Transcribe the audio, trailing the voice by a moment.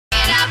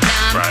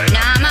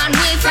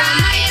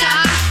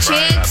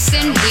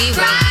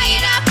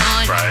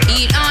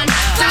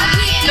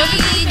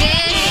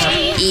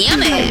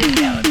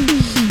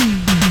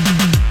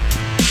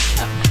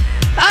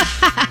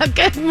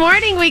Good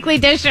morning, Weekly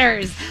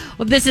Dishers.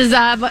 Well, this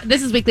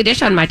is Weekly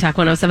Dish on My Talk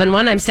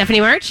 1071. I'm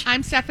Stephanie March.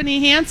 I'm Stephanie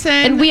Hansen.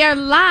 And we are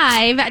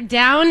live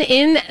down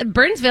in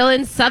Burnsville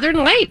in Southern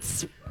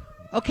Lights.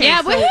 Okay.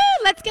 Yeah, woohoo!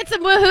 Let's get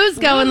some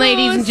woohoos going,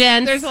 ladies and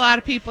gents. There's a lot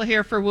of people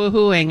here for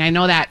woohooing. I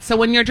know that. So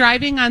when you're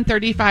driving on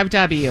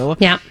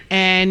 35W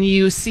and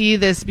you see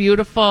this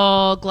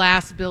beautiful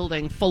glass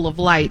building full of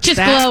lights. Just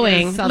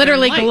glowing.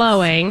 Literally Lights.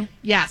 glowing.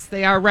 Yes,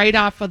 they are right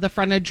off of the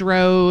frontage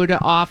road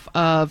off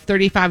of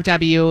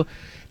 35W.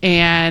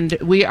 And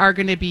we are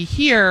going to be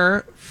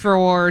here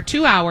for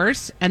 2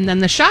 hours. And then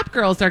the shop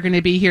girls are going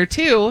to be here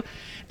too.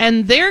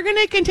 And they're going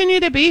to continue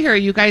to be here,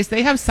 you guys.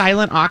 They have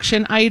silent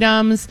auction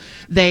items.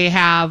 They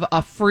have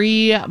a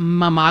free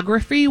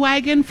mammography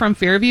wagon from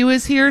Fairview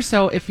is here.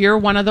 So if you're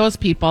one of those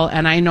people,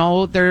 and I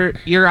know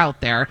you're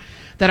out there,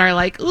 that are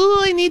like, ooh,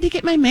 I need to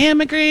get my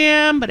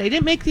mammogram, but I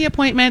didn't make the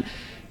appointment.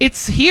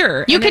 It's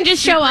here. You can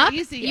just show up.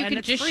 You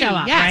can just show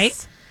up,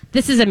 right?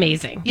 This is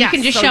amazing. Yes, you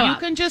can just show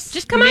up. You can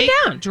just come on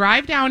down.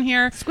 Drive down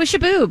here. Squish a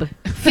boob.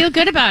 Feel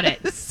good about it.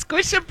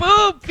 Squish a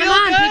boob. Feel Come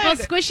on, good.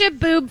 people. Squish a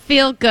boob.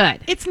 Feel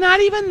good. It's not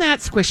even that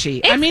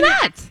squishy. It's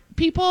not.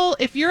 People,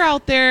 if you're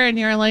out there and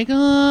you're like,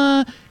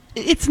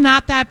 it's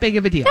not that big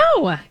of a deal.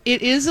 No.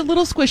 It is a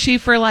little squishy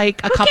for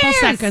like a couple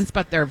seconds,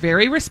 but they're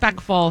very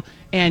respectful,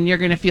 and you're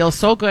going to feel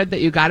so good that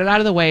you got it out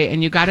of the way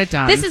and you got it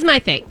done. This is my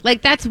thing.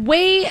 Like, it's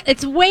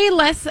way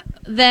less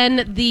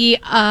than the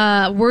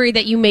worry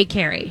that you may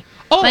carry.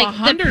 Oh, like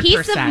 100%. The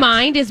peace of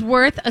mind is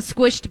worth a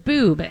squished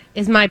boob,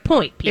 is my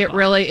point, people. It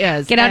really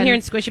is. Get out here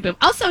and squish a boob.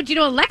 Also, do you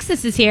know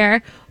Alexis is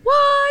here?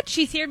 What?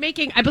 She's here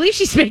I believe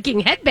she's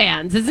making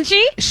headbands, isn't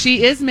she?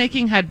 She is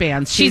making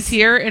headbands. She's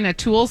here in a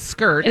tulle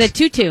skirt. In a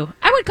tutu.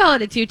 I would call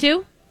it a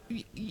tutu.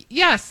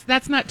 Yes,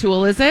 that's not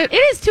tulle, is it? It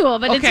is tulle,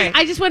 but okay.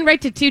 I just went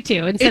right to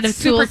tutu instead of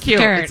tulle. Super cute.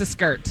 Skirt. It's a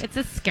skirt. It's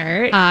a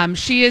skirt.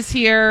 She is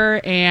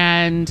here,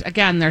 and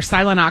again, there's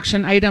silent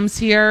auction items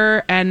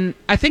here, and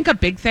I think a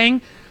big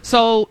thing.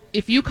 So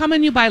if you come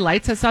and you buy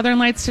lights at Southern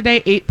Lights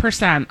today,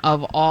 8%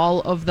 of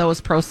all of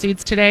those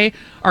proceeds today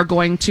are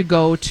going to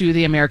go to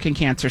the American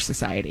Cancer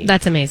Society.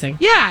 That's amazing.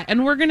 Yeah,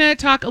 and we're going to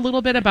talk a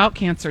little bit about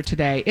cancer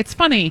today. It's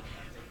funny.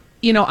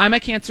 You know, I'm a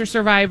cancer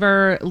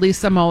survivor.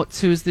 Lisa Motz,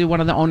 who's one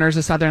of the owners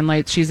of Southern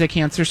Lights, she's a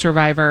cancer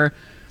survivor.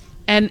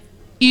 And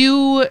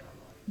you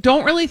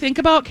don't really think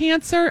about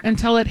cancer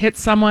until it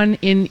hits someone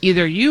in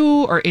either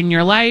you or in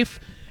your life.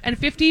 And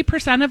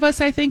 50% of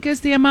us, I think, is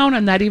the amount,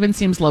 and that even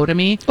seems low to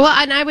me. Well,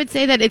 and I would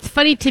say that it's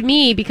funny to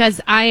me because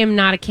I am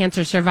not a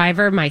cancer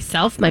survivor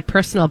myself, my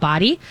personal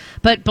body,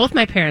 but both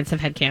my parents have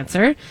had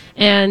cancer,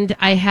 and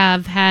I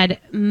have had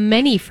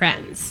many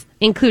friends,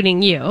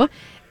 including you,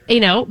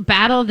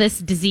 battle this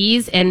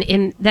disease, and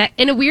in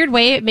a weird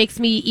way, it makes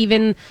me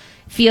even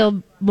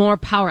feel more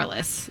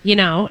powerless,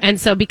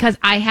 and so because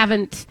I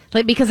haven't,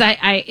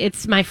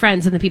 it's my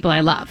friends and the people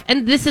I love,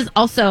 and this is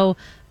also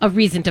a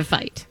reason to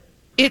fight.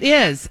 It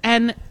is.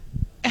 And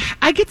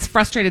I get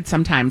frustrated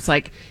sometimes.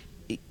 Like,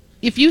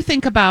 if you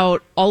think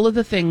about all of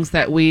the things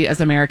that we as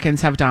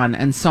Americans have done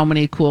and so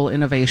many cool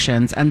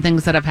innovations and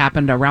things that have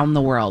happened around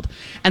the world,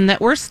 and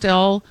that we're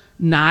still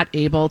not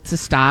able to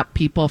stop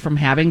people from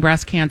having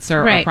breast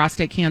cancer or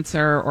prostate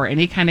cancer or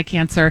any kind of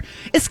cancer,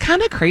 it's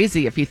kind of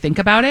crazy if you think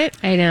about it.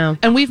 I know.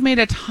 And we've made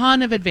a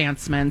ton of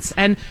advancements,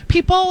 and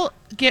people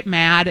get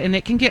mad, and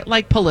it can get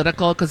like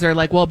political because they're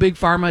like, well, Big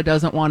Pharma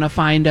doesn't want to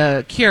find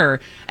a cure.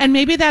 And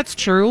maybe that's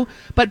true,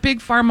 but Big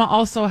Pharma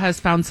also has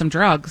found some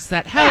drugs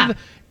that have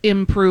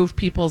improved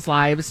people's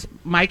lives.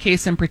 My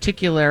case in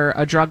particular,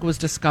 a drug was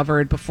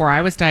discovered before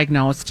I was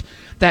diagnosed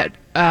that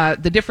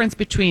the difference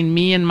between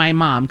me and my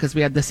mom, because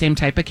we had the same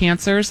type of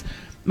cancers,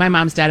 my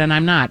mom's dead and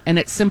I'm not. And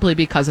it's simply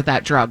because of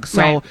that drug.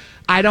 So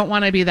I don't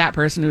want to be that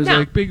person who's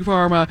like Big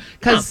Pharma,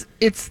 because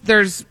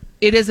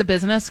it is a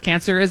business.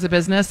 Cancer is a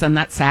business, and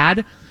that's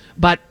sad.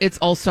 But it's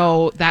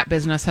also that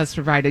business has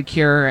provided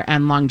cure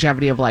and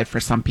longevity of life for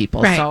some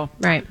people. Right. So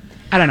right.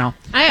 I don't know.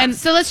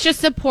 So let's just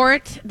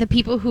support the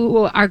people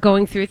who are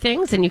going through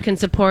things, and you can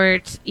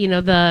support,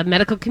 the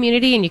medical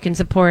community, and you can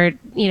support,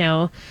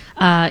 the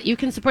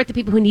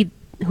people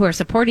who are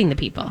supporting the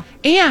people.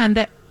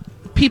 And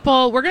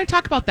people, we're going to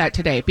talk about that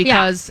today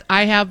because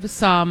I have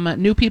some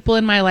new people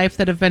in my life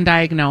that have been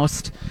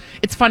diagnosed.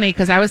 It's funny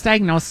because I was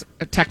diagnosed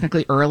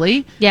technically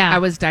early. Yeah. I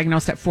was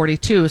diagnosed at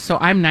 42, so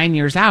I'm 9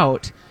 years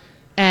out.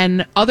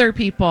 And other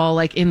people,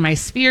 like in my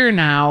sphere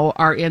now,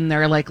 are in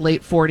their like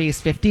late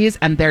 40s, 50s,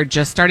 and they're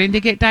just starting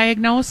to get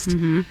diagnosed.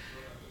 Mm-hmm.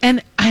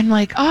 And I'm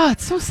like, oh,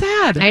 it's so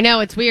sad. I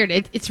know, it's weird.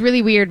 It's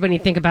really weird when you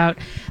think about,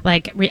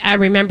 like,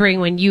 remembering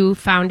when you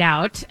found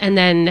out, and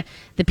then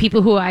the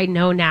people who I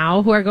know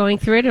now who are going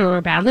through it and who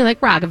are battling,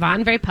 like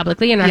Ragavan, very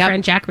publicly, and our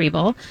friend Jack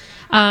Riebel.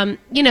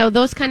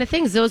 Those kind of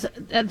things.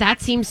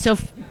 That seems so,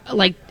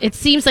 it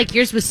seems like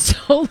yours was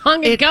so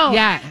long ago.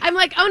 Yeah. I'm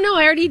like, oh no,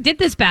 I already did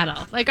this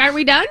battle. Like, are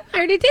we done? I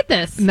already did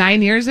this.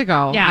 9 years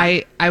ago.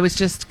 Yeah. I was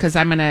just, because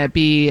I'm going to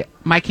be,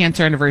 my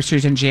cancer anniversary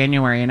is in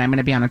January, and I'm going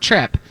to be on a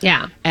trip.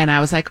 Yeah. And I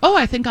was like, oh,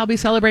 I think I'll be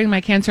celebrating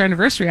my cancer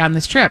anniversary on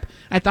this trip.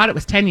 I thought it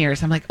was 10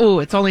 years. I'm like, oh,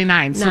 it's only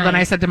 9. So then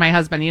I said to my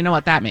husband, you know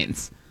what that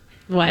means?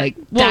 What?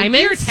 Like,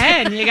 Diamonds? You're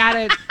 10. You got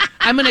to.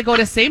 I'm going to go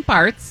to St.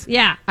 Bart's.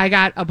 Yeah. I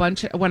got a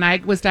bunch. When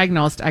I was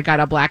diagnosed, I got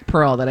a black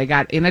pearl that I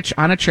got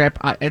on a trip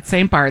at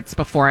St. Bart's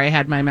before I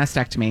had my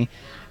mastectomy.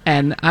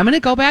 And I'm going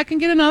to go back and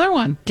get another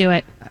one. Do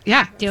it.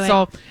 Yeah. Do it.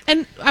 So,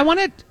 and I want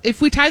to,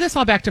 if we tie this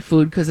all back to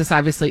food, because this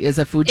obviously is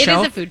a food show.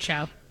 It is a food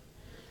show.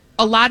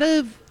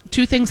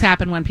 Two things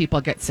happen when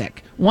people get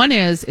sick. One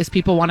is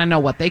people want to know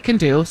what they can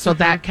do. So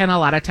that can a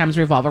lot of times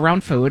revolve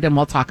around food, and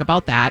we'll talk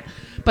about that.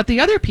 But the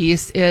other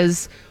piece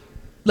is,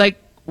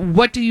 like,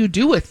 what do you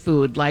do with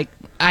food? Like,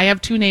 I have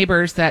two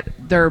neighbors that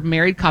they're a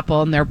married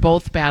couple and they're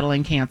both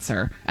battling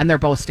cancer and they're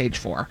both stage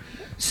 4.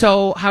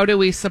 So how do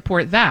we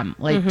support them?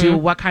 Like,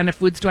 what kind of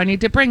foods do I need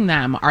to bring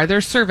them? Are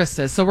there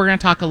services? So we're going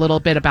to talk a little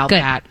bit about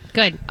that.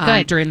 Good.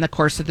 During the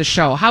course of the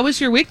show. How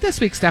was your week this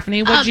week,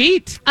 Stephanie? What'd you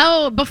eat?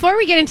 Oh, before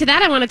we get into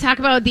that, I want to talk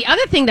about the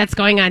other thing that's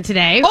going on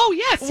today. Oh,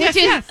 yes, which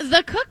is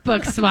the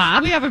cookbook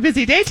swap. We have a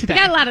busy day today. We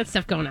got a lot of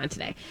stuff going on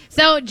today.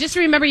 So just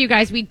remember, you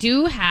guys, we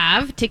do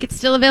have tickets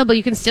still available.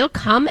 You can still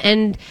come,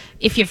 and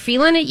if you're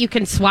feeling it, you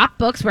can swap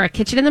books. We're at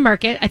Kitchen in the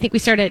Market. I think we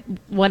start at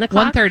 1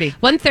 o'clock. 1:30.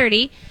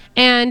 1:30.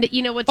 And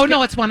you know what's... Oh,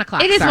 no, it's 1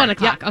 o'clock. It is Sorry. 1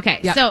 o'clock. Yep. Okay.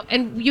 Yep. So,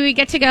 and you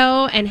get to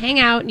go and hang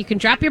out, and you can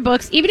drop your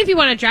books. Even if you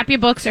want to drop your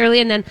books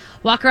early and then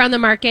walk around the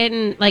market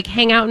and, like,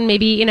 hang out and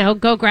maybe, you know,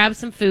 go grab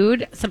some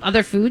food, some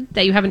other food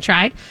that you haven't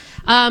tried.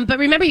 But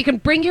remember, you can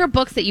bring your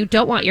books that you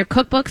don't want, your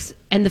cookbooks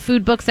and the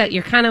food books that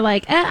you're kind of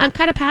like, I'm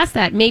kind of past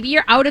that. Maybe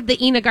you're out of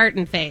the Ina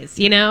Garten phase,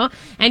 you know?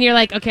 And you're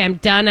like, okay, I'm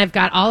done. I've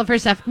got all of her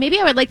stuff. Maybe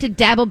I would like to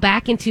dabble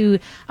back into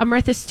a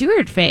Martha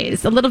Stewart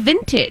phase, a little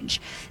vintage.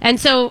 And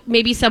so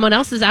maybe someone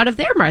else is out of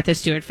their Martha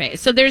Stewart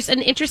phase. So there's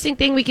an interesting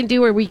thing we can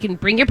do where we can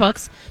bring your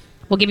books.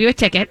 We'll give you a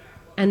ticket.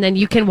 And then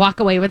you can walk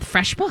away with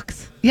fresh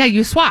books. Yeah,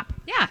 you swap.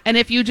 Yeah. And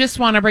if you just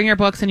want to bring your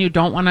books and you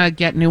don't want to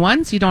get new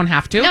ones, you don't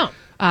have to. No.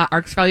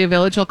 Arcs Value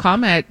Village will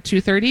come at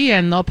 2:30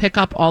 and they'll pick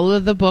up all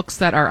of the books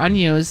that are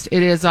unused.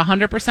 It is a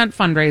 100%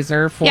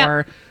 fundraiser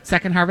for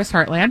Second Harvest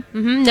Heartland.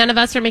 Mm-hmm. None of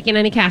us are making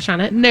any cash on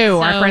it.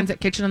 No, our friends at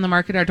Kitchen in the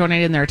Market are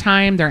donating their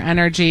time, their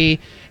energy,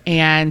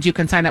 and you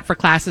can sign up for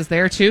classes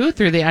there too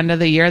through the end of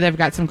the year. They've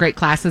got some great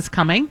classes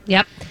coming.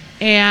 Yep.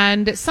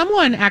 And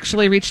someone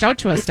actually reached out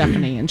to us,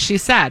 Stephanie, and she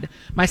said,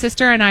 my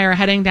sister and I are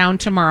heading down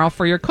tomorrow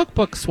for your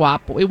cookbook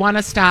swap, but we want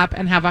to stop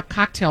and have a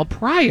cocktail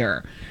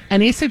prior.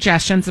 Any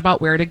suggestions about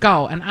where to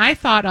go? And I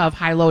thought of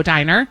High Low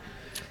Diner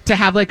to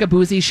have like a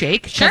boozy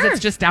shake because Sure. it's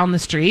just down the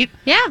street.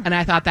 Yeah. And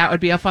I thought that would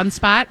be a fun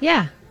spot.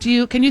 Yeah.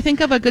 Can you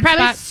think of a good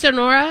Probably spot?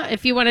 Sonora,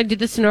 if you want to do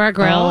the Sonora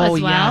Grill as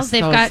well. Yes,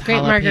 They've those got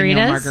great jalapeno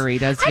margaritas.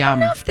 margaritas, I yum.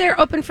 don't know if they're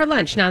open for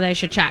lunch now that I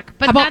should check.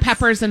 But How about that's-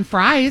 Peppers and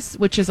Fries,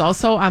 which is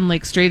also on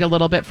Lake Street, a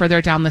little bit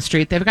further down the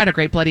street. They've got a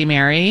great Bloody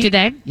Mary. Do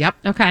they? Yep.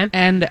 Okay.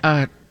 And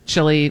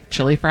chili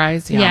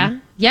fries.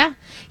 Yum. Yeah.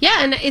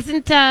 And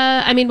isn't,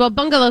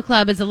 Bungalow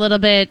Club is a little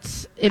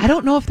bit... I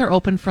don't know if they're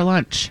open for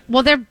lunch.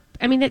 Well,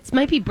 it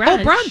might be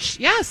brunch. Oh, brunch.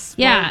 Yes.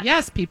 Yeah. Well,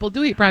 yes, people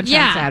do eat brunch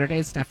on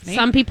Saturdays, Stephanie.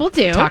 Some people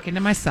do. Talking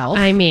to myself.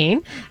 So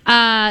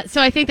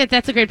I think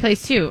that's a great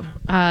place too.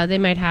 They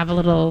might have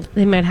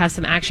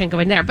some action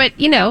going there. But,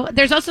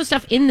 there's also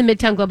stuff in the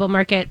Midtown Global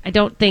Market. I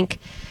don't think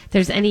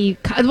there's any, you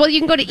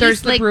can go to There's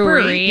East the Lake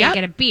brewery. Brewery Yep. and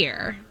get a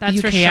beer. That's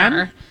You for can.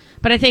 sure.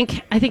 But I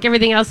think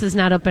everything else is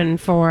not open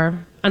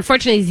for,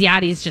 unfortunately,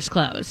 Ziadi's just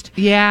closed.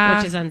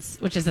 Yeah.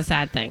 Which is a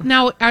sad thing.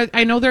 Now,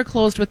 I know they're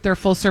closed with their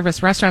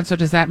full-service restaurant, so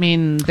does that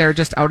mean they're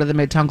just out of the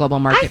Midtown Global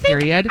Market,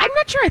 period? I'm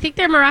not sure. I think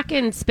their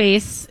Moroccan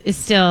space is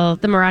still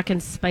the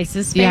Moroccan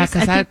spices space. Yeah,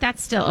 'cause I think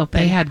that's still open.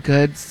 They had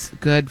good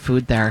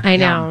food there. I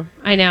Yum.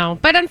 know.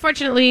 But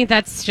unfortunately,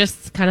 that's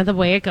just kind of the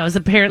way it goes.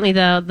 Apparently,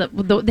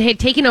 they had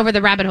taken over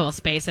the Rabbit Hole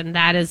space, and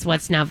that is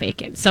what's now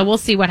vacant. So we'll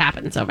see what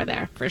happens over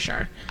there, for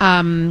sure.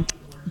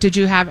 Did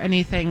you have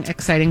anything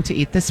exciting to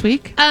eat this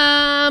week?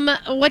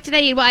 What did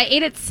I eat? Well, I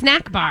ate at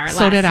Snack Bar last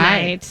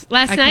night.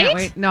 Last I night? Can't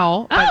wait.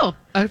 No. Oh.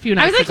 A few I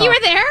nights was like, ago. you were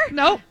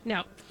there?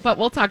 No. But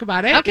we'll talk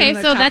about it. Okay,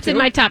 so that's in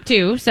my top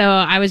 2. So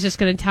I was just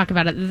going to talk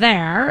about it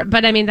there.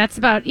 But I mean, that's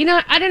about,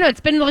 I don't know.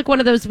 It's been like one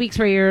of those weeks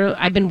where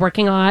I've been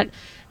working a lot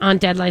on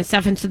deadline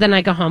stuff. And so then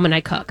I go home and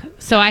I cook.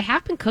 So I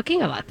have been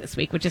cooking a lot this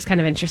week, which is kind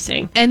of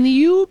interesting. And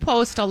you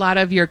post a lot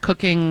of your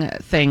cooking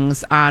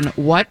things on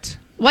what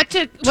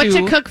to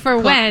cook for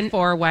when.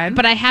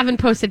 But I haven't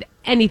posted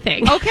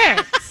anything. Okay,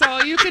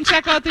 so you can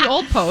check out the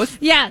old post.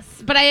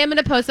 Yes, but I am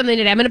going to post something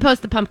today. I'm going to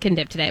post the pumpkin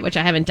dip today, which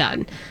I haven't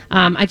done.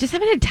 I just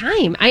haven't had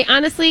time. I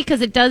honestly,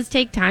 because it does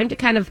take time to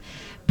kind of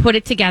put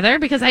it together,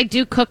 because I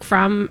do cook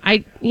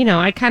I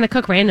kind of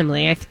cook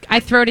randomly. I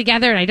throw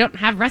together and I don't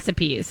have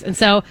recipes. And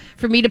so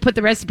for me to put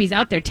the recipes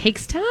out there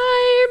takes time.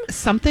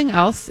 Something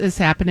else is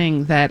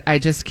happening that I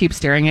just keep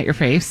staring at your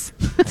face.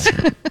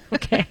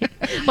 Okay.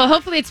 Well,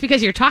 hopefully it's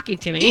because you're talking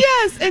to me.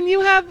 Yes, and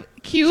you have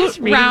cute Just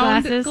reading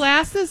round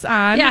glasses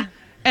on. Yeah.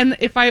 And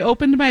if I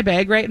opened my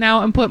bag right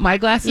now and put my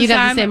glasses You'd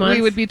have the on, same ones?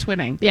 we would be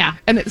twinning. Yeah.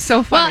 And it's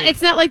so funny. Well,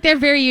 it's not like they're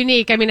very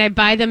unique. I mean, I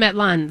buy them at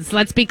Lund's.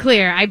 Let's be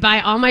clear. I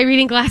buy all my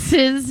reading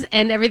glasses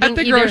and everything At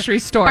the either grocery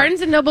store.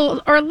 Barnes &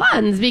 Noble or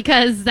Lund's,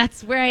 because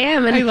that's where I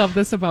am. And I love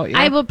this about you.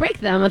 I will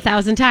break them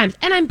 1,000 times.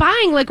 And I'm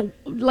buying like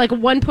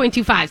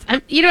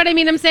 1.25s. You know what I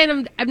mean? I'm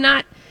saying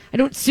I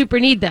don't super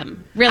need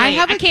them. Really. I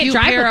have a can't cute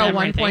drive pair with of them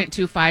or anything.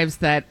 1.25s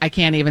that I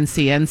can't even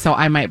see in, so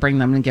I might bring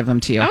them and give them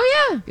to you.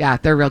 Oh, yeah. Yeah,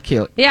 they're real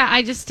cute. Yeah,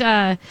 I just,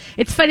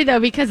 it's funny though,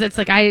 because it's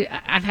like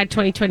I've had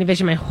 20/20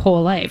 vision my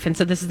whole life. And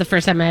so this is the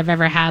first time I've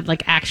ever had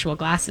like actual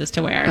glasses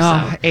to wear.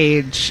 Oh, So.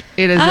 age.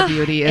 It is a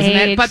beauty, isn't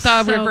it? Age, But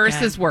the so reverse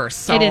good. is worse.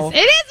 So It is worse.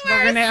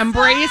 We're going to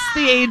embrace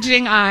the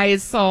aging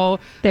eyes so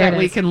There that it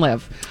we is. can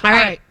live. All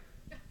right.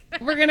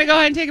 We're going to go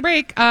ahead and take a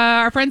break.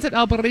 Our friends at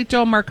El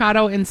Burrito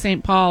Mercado in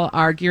St. Paul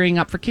are gearing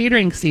up for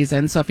catering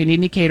season. So if you need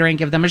any catering,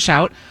 give them a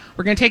shout.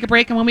 We're going to take a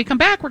break. And when we come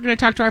back, we're going to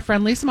talk to our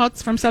friend Lisa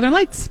Motz from Southern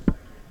Lights.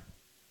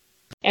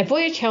 At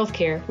Voyage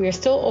Healthcare, we are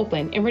still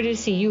open and ready to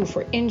see you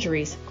for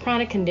injuries,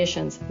 chronic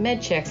conditions,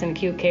 med checks, and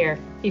acute care.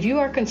 If you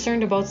are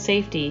concerned about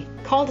safety,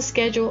 call to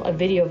schedule a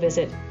video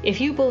visit. If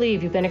you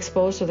believe you've been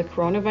exposed to the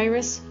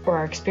coronavirus or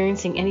are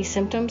experiencing any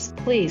symptoms,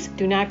 please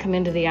do not come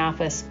into the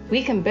office.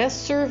 We can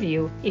best serve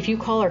you if you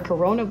call our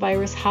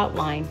coronavirus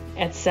hotline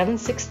at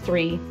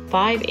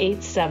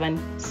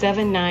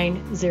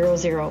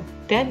 763-587-7900.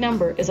 That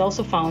number is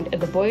also found at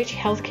the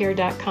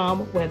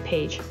VoyageHealthcare.com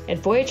webpage. At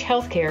Voyage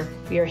Healthcare,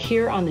 we are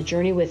here on the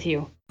journey with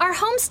you. Our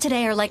homes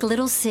today are like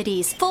little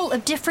cities, full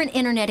of different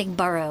interneting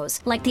boroughs,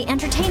 like the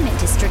entertainment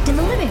district in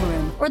the living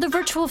room or the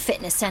virtual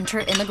fitness center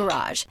in the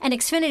garage. And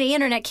Xfinity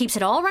Internet keeps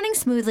it all running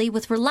smoothly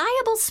with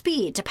reliable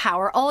speed to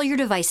power all your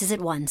devices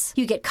at once.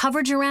 You get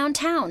coverage around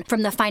town,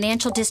 from the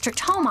financial district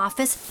home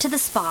office to the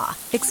spa.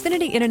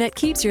 Xfinity Internet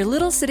keeps your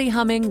little city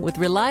humming with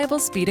reliable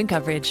speed and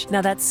coverage.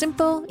 Now that's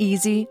simple,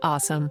 easy,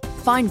 awesome.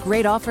 Find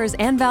great offers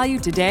and value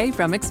today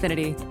from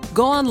Xfinity.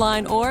 Go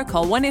online or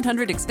call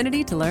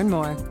 1-800-XFINITY to learn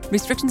more.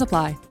 Restrictions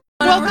apply.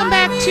 Welcome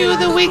back to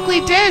the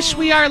Weekly Dish.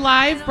 We are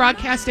live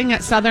broadcasting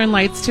at Southern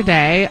Lights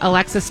today.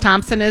 Alexis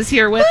Thompson is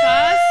here with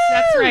us.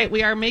 That's right.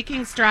 We are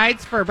making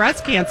strides for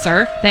breast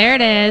cancer. There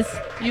it is.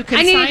 You can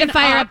I needed sign to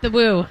fire up the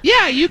woo.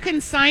 Yeah, you can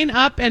sign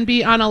up and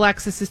be on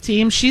Alexis's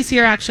team. She's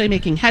here actually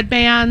making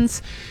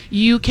headbands.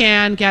 You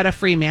can get a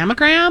free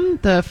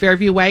mammogram. The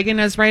Fairview wagon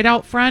is right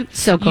out front.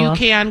 So cool. You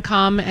can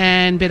come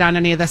and bid on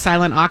any of the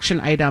silent auction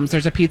items.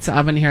 There's a pizza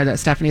oven here that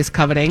Stephanie's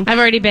coveting. I've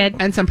already bid.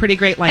 And some pretty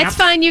great lamps. It's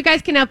fine. You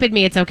guys can outbid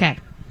me. It's okay.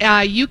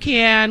 You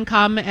can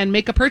come and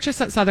make a purchase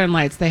at Southern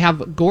Lights. They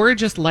have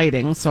gorgeous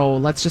lighting, so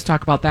let's just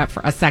talk about that for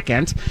a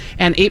second.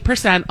 And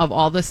 8% of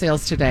all the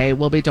sales today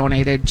will be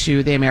donated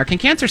to the American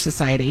Cancer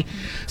Society.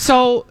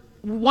 So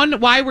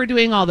why we're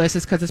doing all this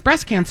is because it's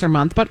Breast Cancer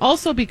Month, but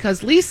also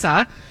because,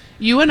 Lisa,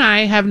 you and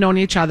I have known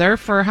each other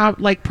for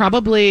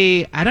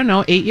probably,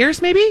 8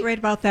 years maybe? Right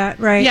about that,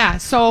 right. Yeah,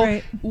 so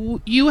Right.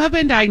 You have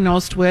been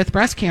diagnosed with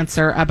breast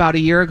cancer about a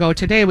year ago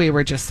today, we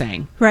were just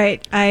saying.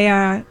 Right.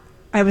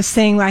 I was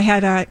saying I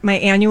had my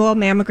annual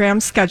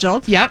mammogram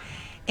scheduled. Yep.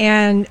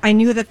 And I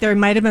knew that there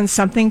might have been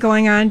something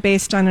going on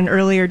based on an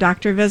earlier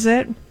doctor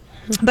visit,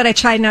 but I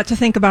tried not to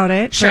think about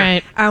it. Sure.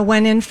 Right. I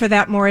went in for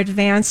that more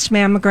advanced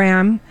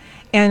mammogram,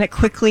 and it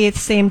quickly, the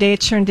same day,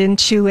 turned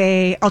into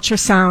a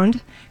ultrasound,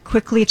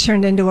 quickly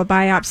turned into a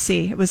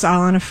biopsy. It was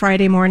all on a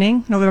Friday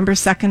morning, November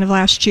 2nd of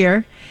last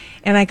year,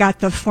 and I got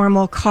the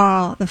formal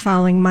call the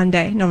following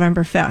Monday,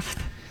 November 5th.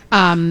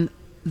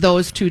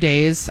 Those 2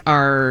 days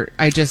I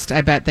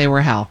bet they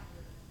were hell.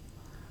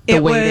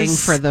 Waiting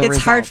for the It's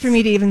hard results. for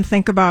me to even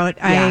think about.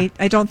 Yeah.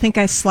 I don't think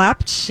I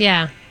slept.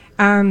 Yeah.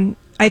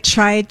 I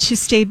tried to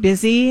stay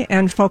busy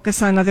and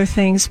focus on other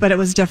things, but it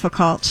was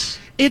difficult.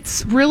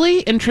 It's really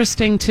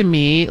interesting to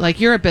me. Like,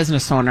 you're a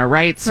business owner,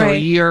 right? So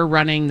Right. you're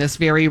running this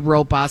very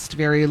robust,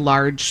 very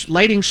large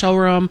lighting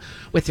showroom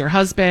with your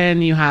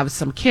husband. You have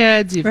some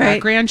kids. You've got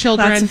Right.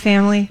 grandchildren. Lots of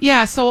family.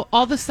 Yeah. So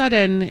all of a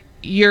sudden,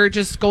 you're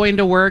just going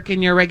to work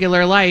in your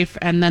regular life,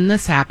 and then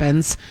this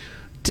happens.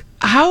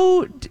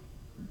 I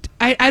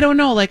don't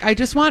know. Like, I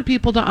just want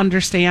people to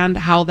understand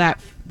how that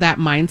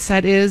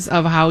mindset is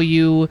of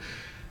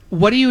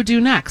what do you do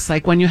next?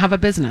 Like, when you have a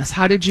business,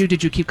 did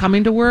you keep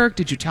coming to work?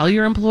 Did you tell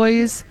your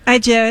employees? I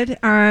did.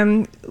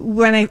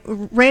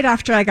 Right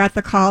after I got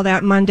the call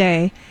that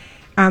Monday,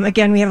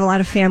 again, we have a lot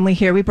of family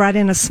here. We brought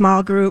in a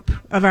small group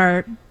of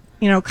our,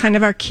 kind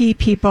of our key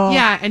people.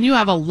 Yeah, and you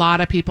have a lot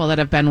of people that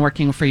have been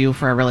working for you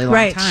for a really long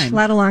Right, time. a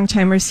lot of long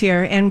timers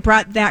here, and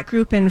brought that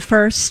group in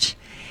first.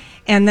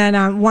 And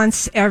then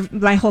once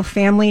my whole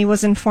family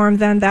was informed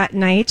then that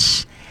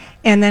night,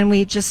 and then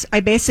I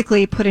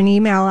basically put an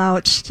email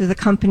out to the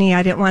company.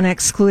 I didn't want to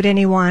exclude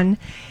anyone.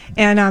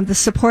 And the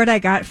support I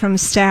got from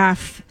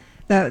staff,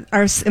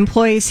 our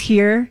employees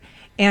here,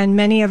 and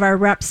many of our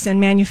reps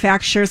and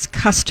manufacturers,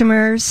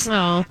 customers,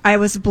 Oh.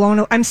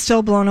 I'm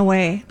still blown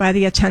away by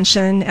the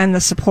attention and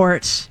the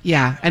support.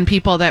 Yeah, and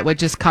people that would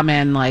just come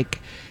in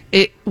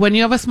when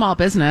you have a small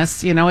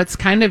business, it's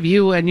kind of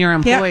you and your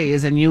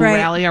employees, and you Right.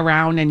 rally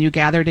around and you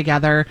gather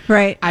together.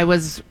 Right. I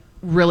was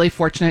really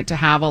fortunate to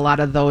have a lot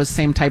of those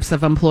same types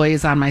of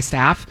employees on my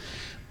staff.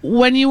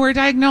 When you were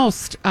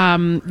diagnosed,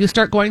 you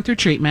start going through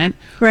treatment.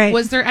 Right.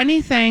 Was there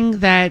anything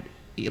that,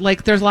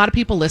 like, there's a lot of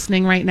people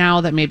listening right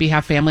now that maybe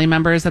have family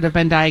members that have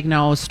been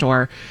diagnosed,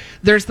 or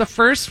there's the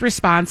first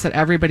response that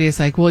everybody is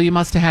like, well, you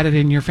must have had it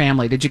in your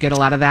family. Did you get a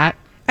lot of that?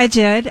 I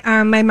did.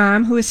 My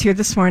mom, who was here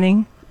this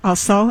morning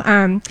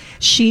also,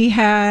 she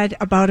had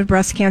a bout of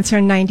breast cancer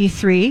in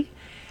 93,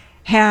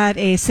 had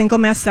a single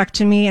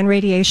mastectomy and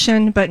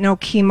radiation, but no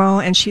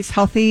chemo, and she's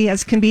healthy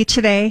as can be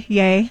today.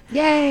 Yay.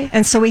 Yay.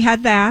 And so we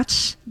had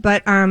that,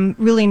 but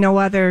really no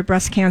other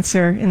breast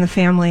cancer in the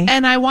family.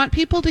 And I want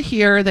people to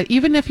hear that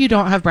even if you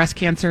don't have breast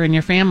cancer in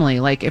your family,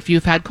 like if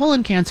you've had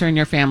colon cancer in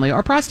your family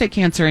or prostate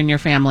cancer in your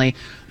family,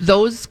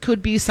 those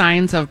could be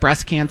signs of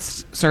breast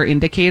cancer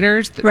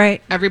indicators.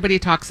 Right. Everybody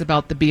talks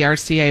about the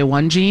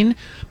BRCA1 gene,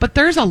 but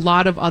there's a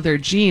lot of other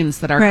genes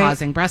that are Right.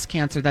 causing breast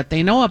cancer that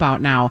they know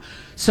about now.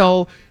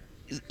 So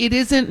it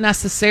isn't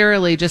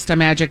necessarily just a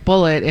magic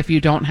bullet if you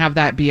don't have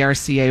that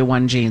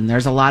BRCA1 gene.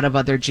 There's a lot of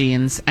other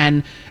genes,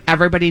 and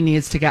everybody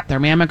needs to get their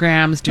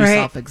mammograms, do Right.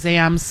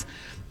 self-exams.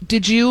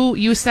 Did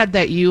you said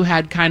that you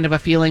had kind of a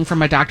feeling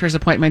from a doctor's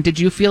appointment.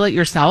 Did you feel it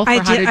yourself, or I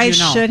how did you know? I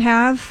should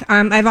have.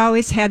 I've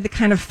always had the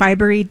kind of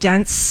fibery,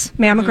 dense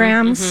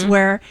mammograms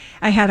where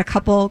I had a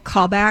couple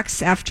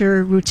callbacks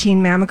after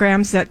routine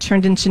mammograms that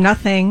turned into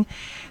nothing.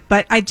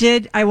 But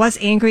I was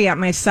angry at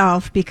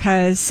myself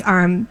because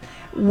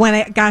when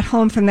I got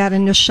home from that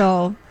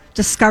initial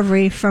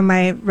discovery from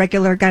my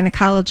regular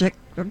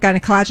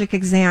gynecologic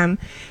exam,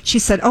 she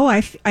said, "Oh,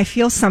 I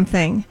feel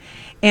something."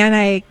 And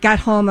I got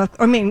home,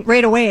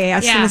 right away,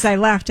 as soon as I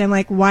left, I'm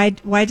like, why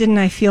didn't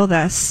I feel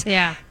this?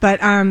 Yeah. But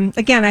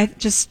again, I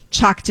just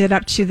chalked it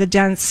up to the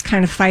dense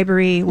kind of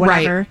fibery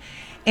whatever. Right.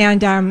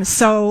 And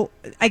so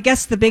I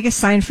guess the biggest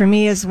sign for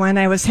me is when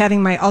I was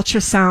having my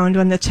ultrasound,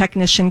 when the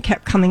technician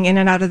kept coming in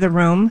and out of the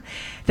room,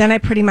 then I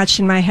pretty much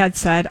in my head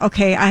said,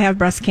 okay, I have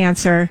breast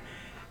cancer.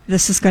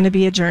 This is going to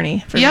be a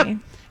journey for me.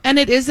 And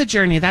it is a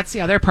journey. That's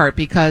the other part,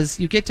 because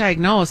you get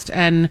diagnosed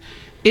and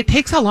it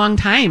takes a long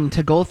time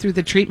to go through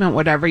the treatment,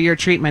 whatever your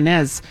treatment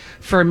is.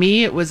 For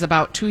me, it was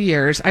about 2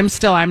 years. I'm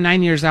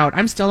 9 years out.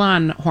 I'm still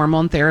on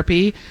hormone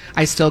therapy.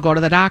 I still go to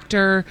the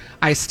doctor.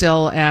 I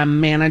still am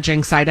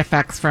managing side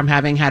effects from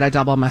having had a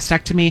double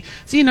mastectomy.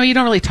 So, you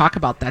don't really talk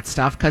about that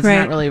stuff because it's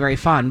not really very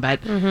fun. But,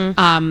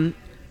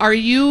 are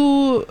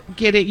you're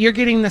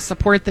getting the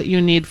support that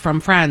you need from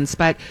friends,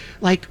 but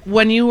like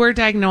when you were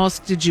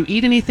diagnosed, did you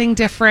eat anything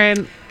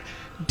different?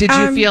 Did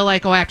you feel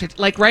like, I have to,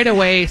 like right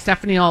away,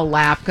 Stephanie will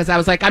laugh because I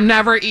was like, I'm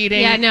never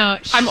eating. Yeah, no.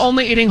 I'm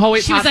only eating whole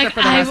wheat She was pasta like,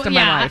 for the rest of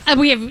my life.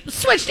 We have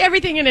switched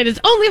everything and it is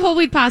only whole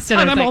wheat pasta.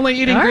 And I'm only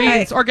eating all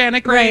greens,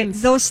 organic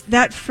grains.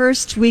 That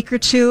first week or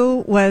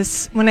two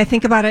was, when I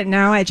think about it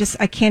now, I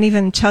can't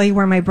even tell you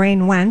where my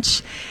brain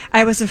went.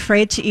 I was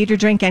afraid to eat or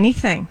drink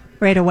anything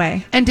right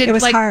away. And it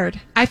was hard.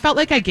 I felt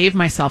like I gave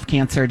myself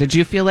cancer. Did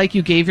you feel like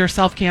you gave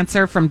yourself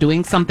cancer from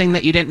doing something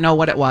that you didn't know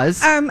what it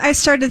was? I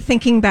started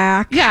thinking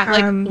back.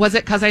 Yeah, was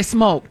it because I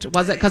smoked?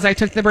 Was it because I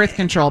took the birth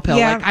control pill?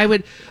 Yeah.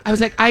 Like I was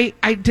like,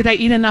 did I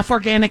eat enough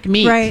organic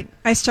meat? Right.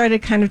 I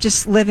started kind of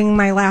just living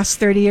my last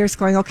 30 years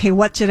going, okay,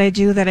 what did I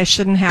do that I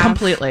shouldn't have?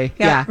 Completely.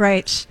 Yeah.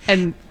 Right.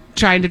 And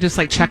trying to just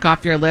like check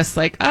off your list,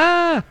 like,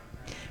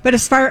 But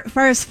as far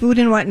as food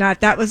and whatnot,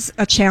 that was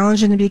a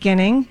challenge in the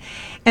beginning.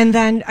 And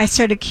then I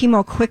started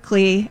chemo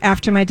quickly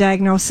after my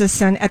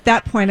diagnosis. And at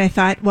that point, I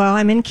thought, well,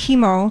 I'm in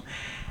chemo.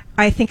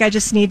 I think I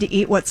just need to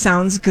eat what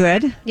sounds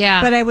good.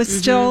 Yeah. But I was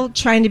still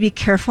trying to be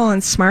careful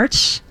and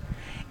smart.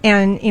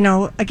 And,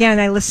 again,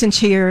 I listened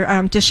to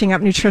your Dishing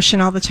Up Nutrition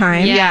all the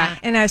time. Yeah.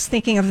 And I was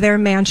thinking of their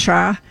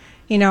mantra,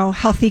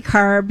 healthy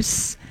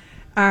carbs,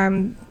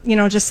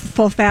 just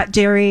full fat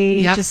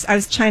dairy. Yep. I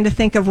was trying to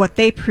think of what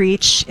they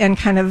preach and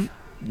kind of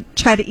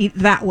try to eat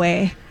that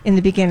way in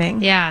the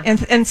beginning. Yeah.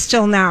 And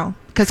still now.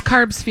 because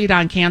carbs feed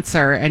on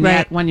cancer, and Right.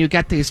 yet when you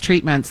get these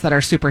treatments that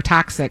are super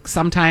toxic,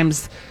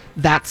 sometimes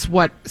that's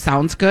what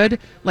sounds good,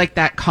 like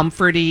that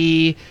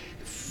comforty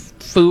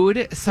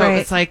food. So Right.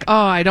 it's like,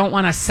 oh, I don't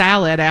want a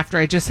salad after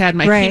I just had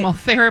my Right.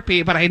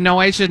 chemotherapy, but I know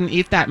I shouldn't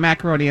eat that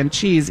macaroni and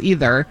cheese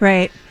either.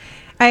 Right.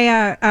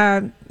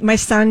 My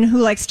son who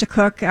likes to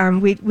cook,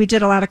 we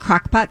did a lot of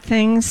crock-pot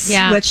things.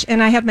 Yeah.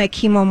 And I have my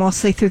chemo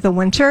mostly through the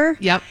winter.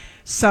 Yep.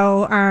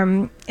 So,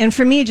 and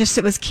for me,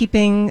 it was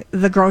keeping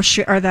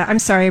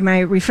my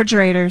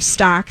refrigerator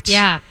stocked.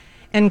 Yeah.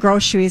 And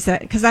groceries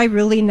because I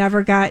really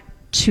never got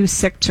too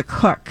sick to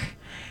cook.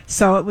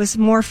 So it was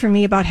more for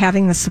me about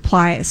having the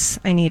supplies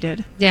I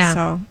needed. Yeah.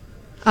 So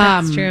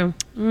That's true.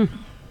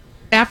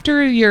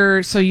 After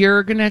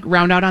you're going to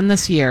round out on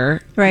this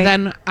year. Right.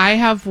 Then I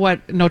have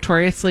what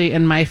notoriously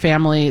in my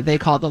family, they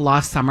call the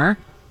lost summer.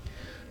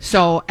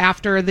 So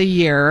after the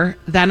year,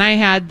 then I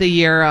had the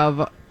year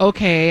of,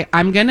 okay,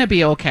 I'm going to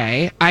be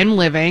okay. I'm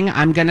living.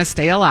 I'm going to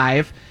stay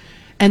alive.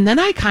 And then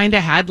I kind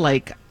of had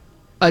like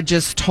a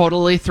just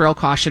totally throw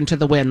caution to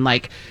the wind.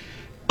 Like,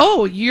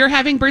 Oh, you're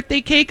having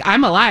birthday cake?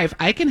 I'm alive.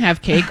 I can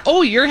have cake.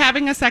 Oh, you're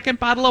having a second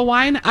bottle of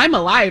wine? I'm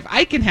alive.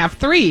 I can have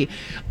 3.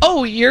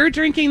 Oh, you're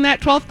drinking that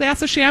 12th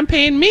glass of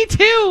champagne? Me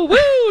too.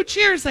 Woo!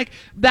 Cheers. Like,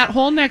 that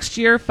whole next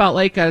year felt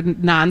like a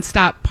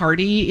nonstop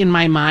party in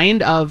my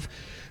mind of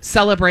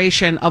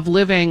celebration, of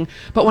living.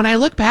 But when I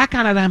look back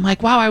on it, I'm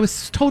like, wow, I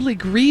was totally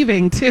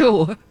grieving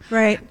too.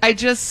 Right.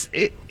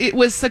 It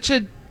was such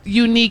a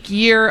unique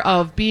year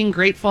of being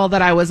grateful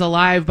that I was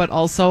alive, but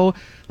also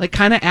like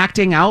kind of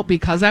acting out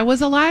because I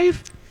was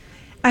alive.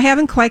 I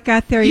haven't quite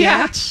got there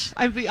yet.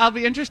 I'll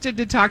be interested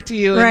to talk to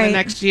you in Right. the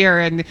next year.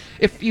 And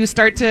if you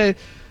start to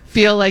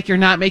feel like you're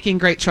not making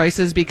great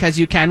choices because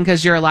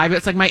you're alive,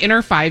 it's like my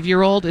inner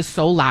 5-year-old is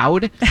so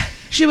loud.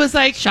 She was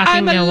like, Shocking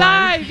I'm no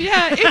alive.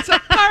 Yeah, it's a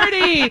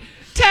party.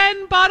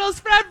 10 bottles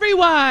for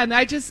everyone.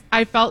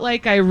 I felt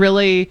like I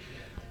really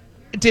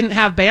didn't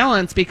have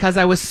balance because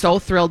I was so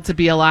thrilled to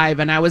be alive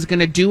and I was going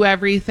to do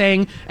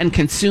everything and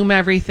consume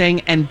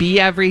everything and be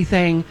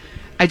everything.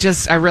 I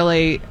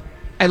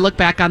look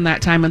back on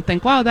that time and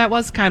think, wow, that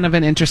was kind of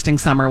an interesting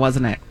summer,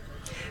 wasn't it?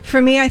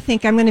 For me, I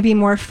think I'm going to be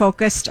more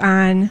focused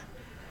on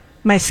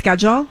my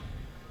schedule.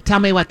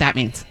 Tell me what that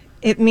means.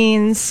 It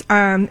means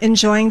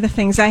enjoying the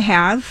things I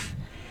have,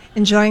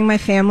 enjoying my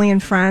family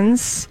and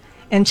friends,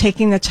 and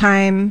taking the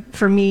time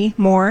for me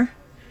more.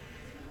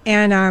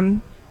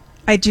 And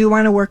I do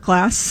want to work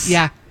less.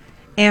 Yeah.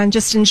 And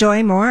just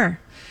enjoy more.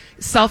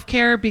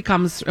 Self-care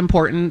becomes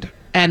important,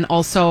 and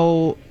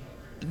also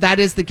that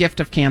is the gift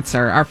of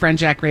cancer. Our friend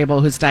Jack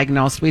Rabel, who's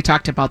diagnosed, we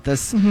talked about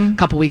this a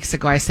couple weeks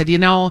ago. I said,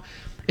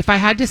 if I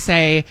had to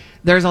say,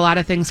 there's a lot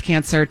of things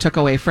cancer took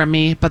away from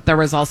me, but there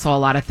was also a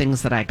lot of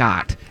things that I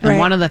got. And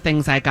one of the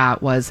things I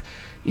got was,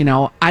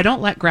 I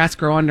don't let grass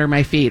grow under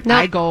my feet. Nope.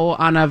 I go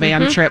on a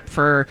van trip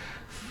for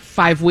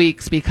 5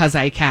 weeks because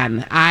I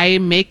can. I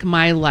make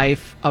my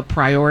life a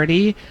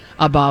priority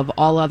above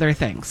all other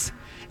things.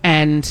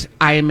 And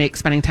I make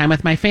spending time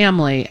with my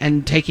family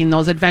and taking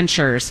those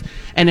adventures.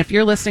 And if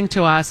you're listening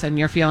to us and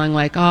you're feeling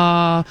like,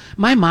 oh,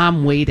 my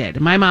mom waited.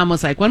 My mom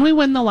was like, when we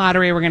win the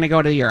lottery, we're going to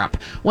go to Europe.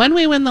 When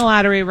we win the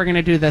lottery, we're going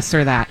to do this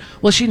or that.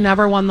 Well, she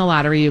never won the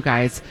lottery, you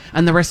guys.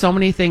 And there were so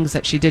many things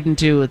that she didn't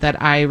do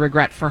that I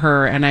regret for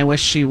her. And I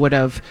wish she would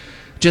have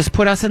just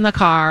put us in the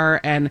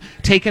car and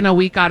taken a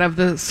week out of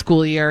the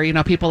school year.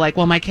 People like,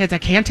 well, my kids, I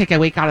can't take a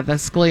week out of the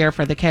school year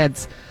for the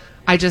kids.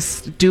 I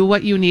just do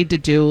what you need to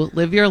do,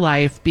 live your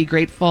life, be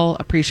grateful,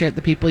 appreciate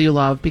the people you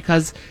love,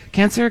 because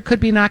cancer could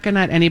be knocking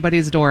at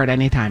anybody's door at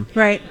any time.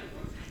 Right.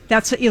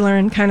 That's what you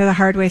learn kind of the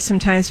hard way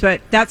sometimes,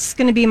 but that's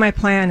going to be my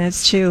plan,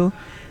 is to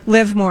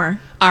live more.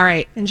 All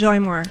right. Enjoy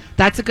more.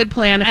 That's a good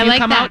plan. If you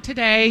come out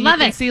today, you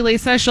can see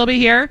Lisa. She'll be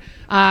here.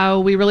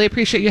 We really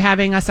appreciate you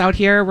having us out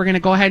here. We're going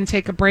to go ahead and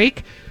take a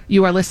break.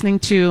 You are listening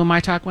to My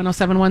Talk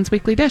 107.1's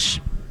Weekly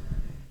Dish.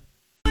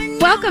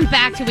 Welcome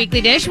back to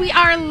Weekly Dish. We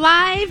are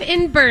live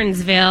in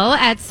Burnsville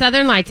at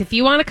Southern Lights. If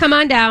you want to come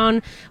on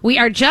down, we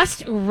are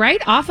just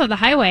right off of the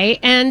highway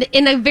and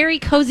in a very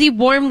cozy,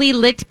 warmly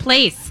lit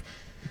place.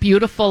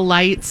 Beautiful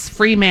lights,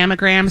 free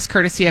mammograms,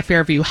 courtesy of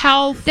Fairview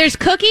Health. There's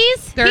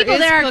cookies. There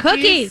are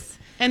cookies.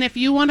 And if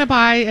you want to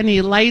buy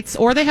any lights,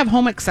 or they have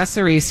home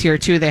accessories here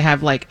too. They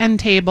have like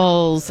end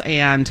tables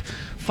and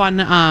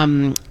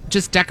fun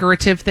just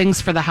decorative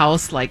things for the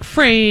house, like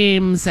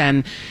frames,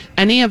 and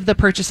any of the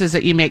purchases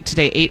that you make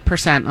today,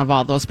 8% of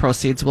all those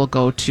proceeds will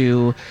go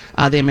to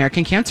the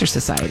American Cancer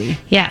Society.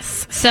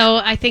 Yes, so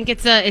I think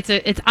it's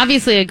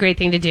obviously a great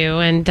thing to do,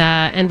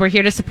 and we're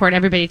here to support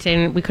everybody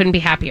today, and we couldn't be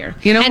happier.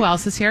 You know who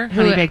else is here?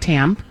 Honey Baked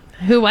Ham.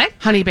 Who? What?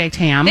 Honey Baked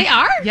Ham. They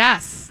are?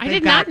 Yes. I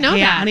did not know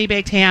that. Honey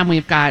Baked Ham.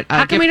 We've got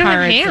How come gift we don't have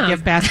cards, ham? a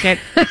gift basket.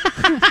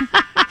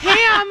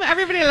 Ham.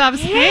 Everybody loves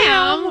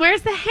ham.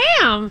 Where's the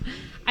ham?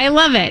 I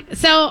love it.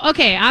 So,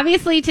 okay,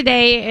 obviously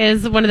today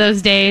is one of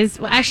those days.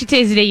 Well, actually,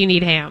 today's the day you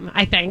need ham,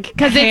 I think.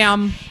 Because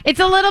it's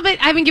a little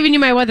bit, I haven't given you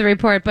my weather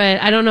report,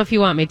 but I don't know if you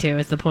want me to,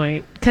 is the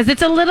point. Because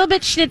it's a little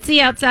bit schnitzy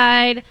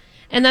outside,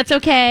 and that's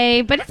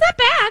okay, but it's not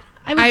bad.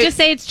 I would just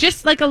say it's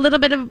just like a little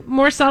bit of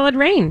more solid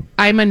rain.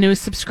 I'm a new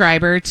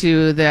subscriber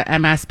to the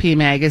MSP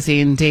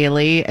Magazine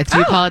Daily.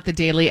 You call it the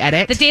Daily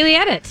Edit. The Daily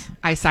Edit.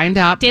 I signed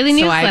up. Daily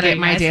newsletter. So I get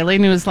my daily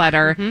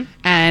newsletter,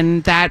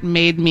 and that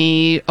made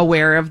me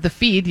aware of the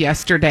feed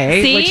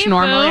yesterday, which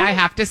normally I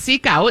have to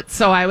seek out.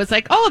 So I was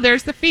like, oh,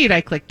 there's the feed.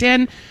 I clicked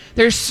in.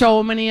 There's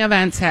so many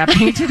events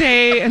happening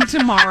today and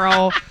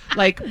tomorrow,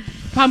 like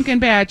pumpkin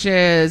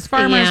patches,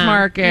 farmers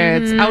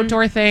markets,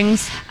 outdoor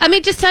things. Let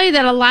me just tell you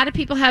that a lot of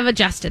people have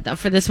adjusted, though,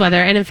 for this weather.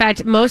 And in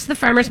fact, most of the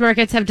farmers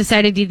markets have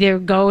decided to either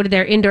go to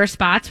their indoor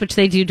spots, which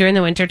they do during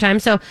the wintertime.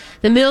 So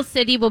the Mill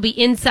City will be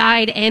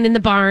inside and in the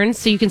barns.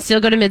 So you can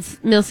still go to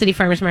Mill City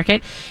Farmers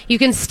Market. You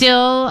can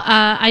still,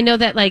 I know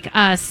that like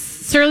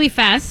Surly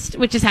Fest,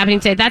 which is happening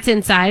today, that's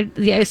inside.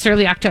 The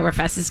Surly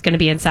Oktoberfest is going to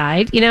be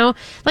inside.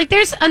 Like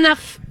there's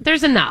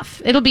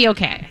enough. It'll be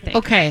okay, I think.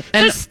 Okay.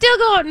 So still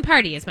go out and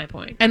party is my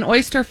point. And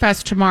Oyster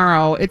Fest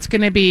tomorrow, it's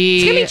going to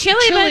be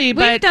chilly,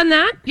 but we've done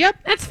that. Yep.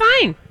 That's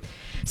fine.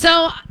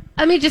 So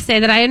let me just say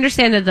that I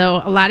understand that,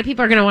 though, a lot of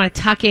people are going to want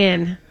to tuck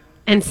in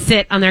and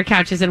sit on their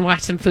couches and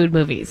watch some food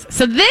movies.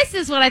 So this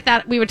is what I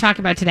thought we would talk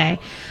about today,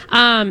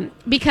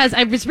 because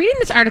I was reading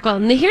this article,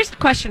 and here's the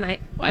question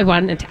I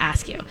wanted to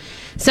ask you.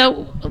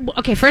 So,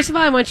 okay, first of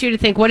all, I want you to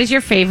think, what is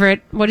your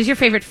favorite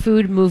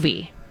food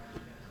movie?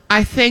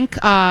 I think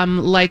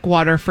like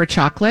Water for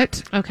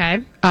Chocolate. Okay.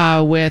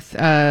 With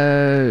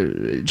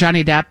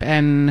Johnny Depp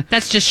and...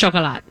 That's just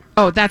Chocolat.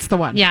 Oh, that's the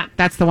one. Yeah.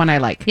 That's the one I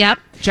like. Yep.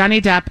 Johnny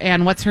Depp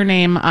and what's her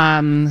name?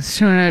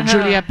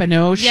 Juliette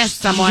Binoche. Yes,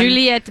 someone.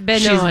 Juliette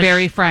Binoche. She's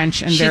very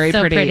French and She's very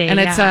so pretty, And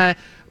yeah.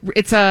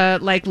 it's a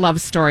like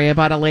love story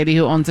about a lady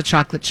who owns a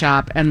chocolate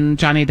shop, and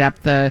Johnny Depp,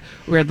 the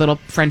weird little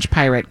French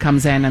pirate,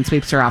 comes in and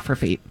sweeps her off her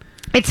feet.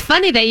 It's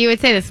funny that you would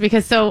say this,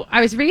 because so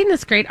I was reading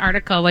this great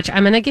article, which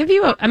I'm going to give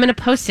you. I'm going to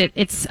post it.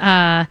 It's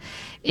I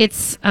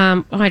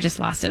just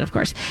lost it. Of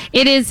course,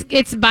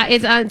 it's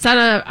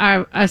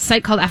on a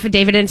site called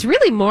Affidavit, and it's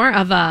really more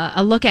of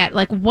a look at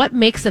like what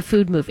makes a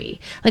food movie.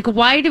 Like,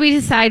 why do we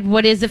decide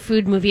what is a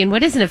food movie and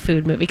what isn't a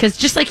food movie? Because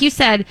just like you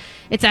said,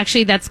 it's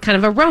actually, that's kind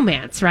of a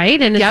romance, right?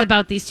 And it's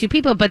about these two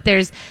people,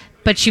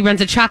 but she runs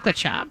a chocolate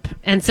shop.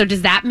 And so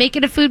does that make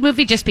it a food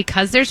movie just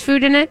because there's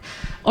food in it?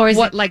 Or is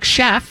it like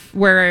Chef,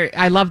 where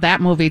I love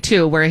that movie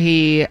too, where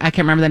I can't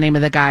remember the name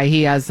of the guy.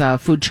 He has a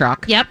food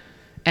truck. Yep.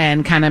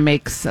 And kind of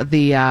makes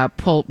the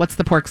what's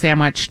the pork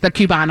sandwich? The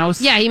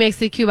Cubanos. Yeah, he makes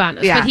the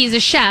Cubanos. Yeah. But he's a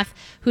chef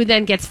who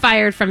then gets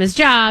fired from his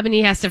job, and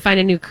he has to find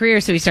a new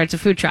career, so he starts a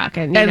food truck.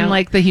 And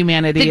like the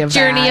humanity of that.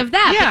 The journey of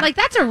that. Yeah. But like,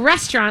 that's a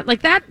restaurant.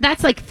 Like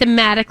that's like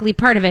thematically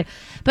part of it.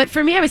 But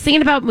for me, I was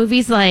thinking about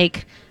movies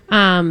like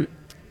The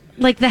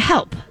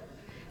Help.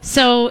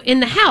 So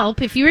in The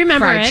Help, if you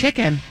remember Fried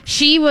chicken.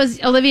 She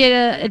was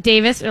Olivia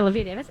Davis.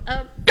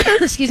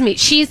 Excuse me.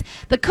 She's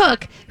the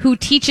cook who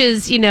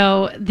teaches,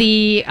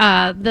 the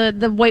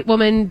white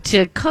woman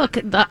to cook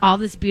all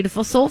this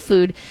beautiful soul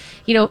food,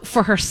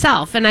 for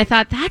herself. And I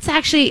thought that's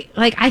actually,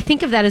 like, I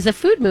think of that as a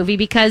food movie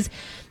because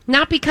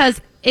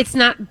it's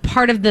not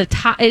part of the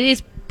it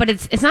is. But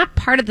it's not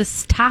part of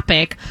this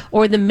topic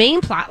or the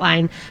main plot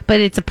line, but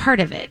it's a part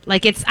of it.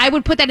 Like, I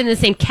would put that in the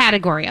same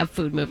category of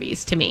food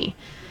movies to me.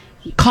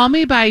 Call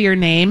Me by Your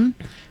Name,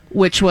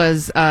 which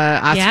was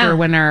Oscar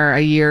winner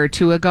a year or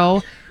two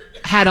ago,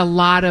 had a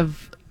lot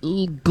of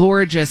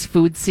gorgeous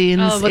food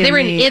scenes. Oh, well, they were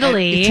in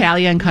Italy,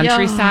 Italian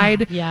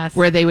countryside, yes,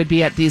 where they would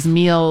be at these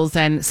meals,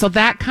 and so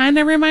that kind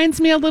of reminds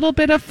me a little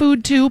bit of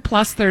food too.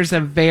 Plus, there's a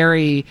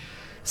very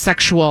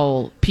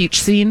sexual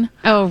peach scene.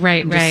 Oh,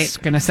 right, I'm right.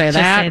 Just gonna say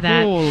that.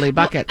 Holy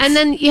buckets! Well, and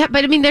then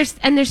but I mean, there's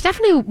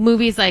definitely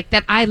movies like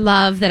that I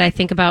love that I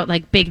think about,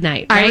 like Big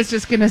Night. Right? I was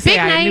just gonna say, Big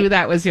I Night knew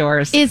that was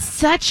yours. Is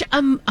such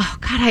oh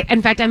God!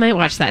 In fact, I might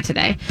watch that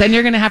today. Then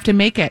you're gonna have to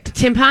make it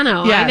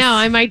timpano. Yes. I know,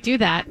 I might do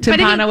that.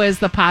 Timpano is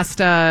the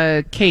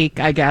pasta cake,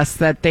 I guess,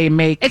 that they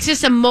make. It's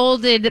just a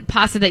molded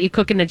pasta that you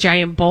cook in a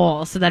giant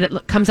bowl so that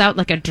it comes out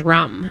like a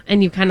drum,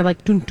 and you kind of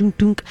like dunk dunk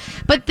dunk.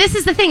 But this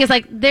is the thing: is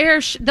like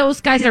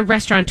those guys are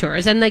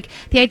restaurateurs, and like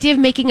the idea of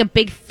making a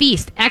big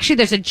feast. Actually,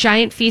 there's a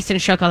giant feast in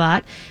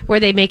Chocolat where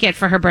they make it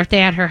for her birthday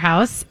at her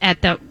house,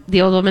 at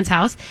the old woman's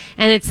house,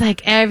 and it's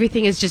like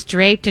everything is just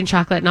draped in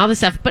chocolate and all this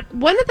stuff. But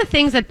one of the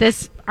things that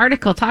this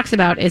article talks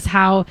about is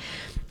how,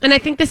 and I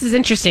think this is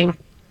interesting,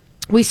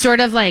 we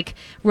sort of like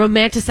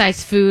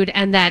romanticize food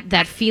and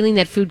that feeling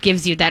that food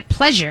gives you, that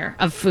pleasure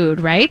of food,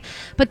 right?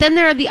 But then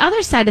there are the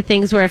other side of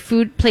things where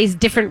food plays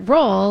different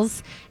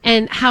roles,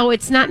 and how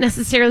it's not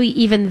necessarily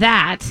even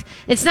that.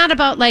 It's not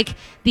about like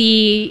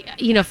the,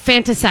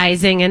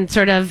 fantasizing and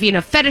sort of,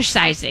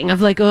 fetishizing of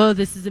like, oh,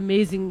 this is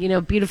amazing,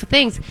 beautiful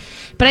things.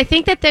 But I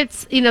think that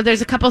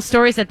there's a couple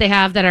stories that they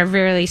have that are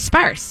very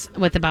sparse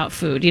about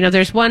food.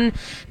 There's one,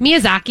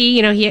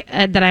 Miyazaki, he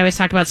that I always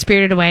talk about,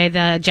 Spirited Away,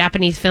 the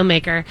Japanese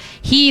filmmaker.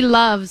 He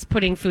loves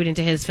putting food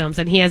into his films,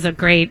 and he has a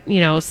great,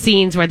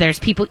 scenes where there's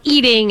people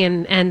eating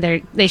and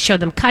they show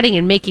them cutting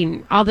and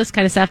making all this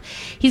kind of stuff.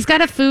 He's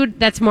got a food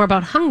that's more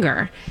about hunger.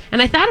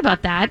 And I thought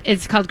about that.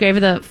 It's called Grave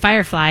of the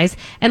Fireflies.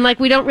 And like,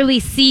 we don't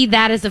really see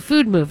that as a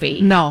food movie.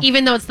 No.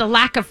 Even though it's the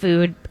lack of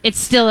food, it's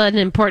still an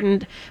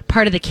important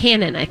part of the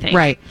canon, I think.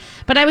 Right.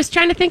 But I was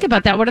trying to think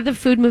about that. What are the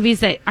food movies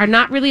that are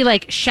not really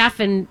like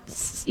chef and,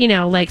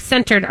 like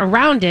centered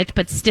around it,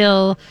 but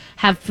still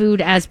have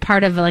food as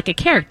part of like a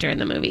character in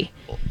the movie?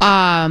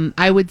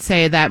 I would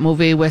say that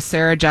movie with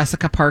Sarah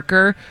Jessica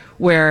Parker,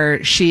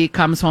 where she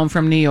comes home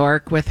from New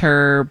York with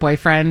her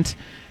boyfriend,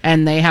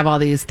 and they have all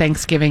these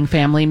Thanksgiving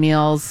family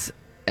meals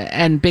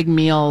and big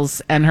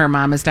meals, and her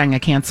mom is dying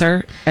of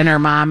cancer, and her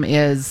mom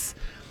is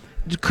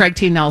Craig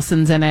T.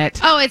 Nelson's in it.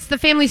 Oh, it's The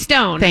Family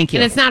Stone. Thank you.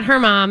 And it's not her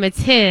mom, it's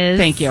his.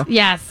 Thank you.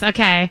 Yes,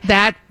 okay.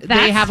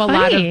 They have a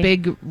lot of funny.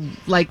 big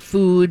like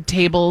food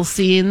table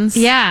scenes.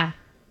 Yeah.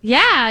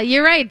 Yeah,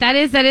 you're right. That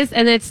is,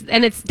 and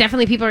it's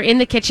definitely people are in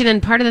the kitchen,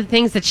 and part of the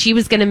things that she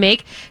was going to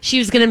make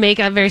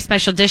a very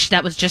special dish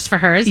that was just for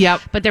hers.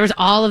 Yep. But there was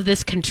all of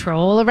this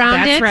control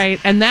around it. That's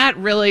right. And that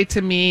really,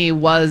 to me,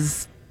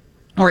 was,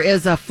 or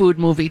is a food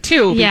movie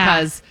too, Yeah.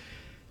 because,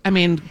 I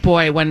mean,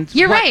 boy,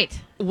 You're right.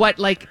 what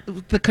like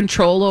the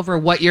control over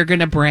what you're going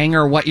to bring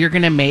or what you're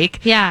going to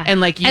make. Yeah. And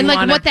like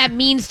what that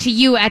means to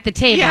you at the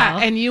table. Yeah,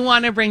 and you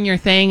want to bring your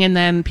thing, and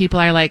then people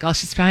are like, oh,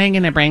 she's probably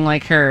going to bring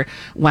like her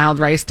wild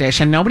rice dish,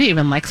 and nobody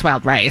even likes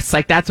wild rice.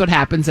 Like that's what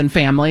happens in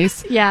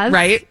families. Yes.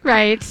 Right?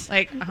 Right.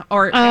 Like,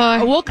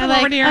 we'll come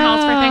over to your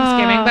house for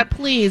Thanksgiving, but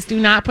please do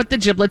not put the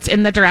giblets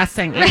in the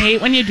dressing. I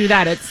hate when you do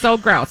that. It's so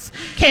gross.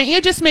 Can't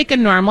you just make a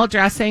normal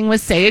dressing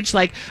with sage?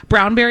 Like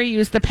Brownberry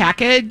used the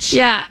package.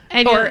 Yeah.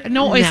 Or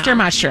no oyster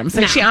mushrooms.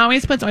 Like she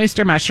always puts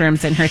oyster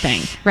mushrooms in her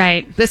thing.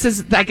 Right. This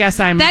is, I guess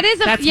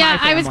that's yeah,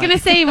 my I was going to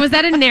say, was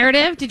that a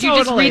narrative? Did you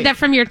just Totally. read that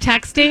from your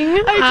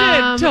texting?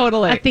 I did,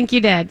 totally. I think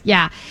you did,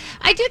 yeah.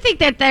 I do think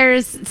that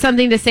there's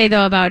something to say,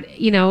 though, about,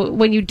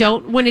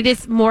 when it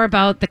is more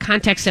about the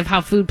context of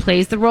how food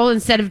plays the role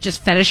instead of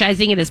just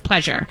fetishizing it as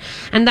pleasure.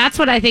 And that's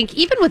what I think,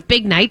 even with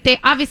Big Night, they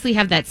obviously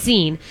have that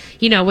scene,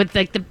 with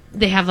like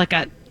they have like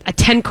a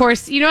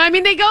 10-course,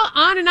 they go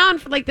on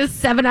for like this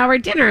 7-hour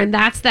dinner, and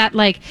that's that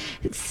like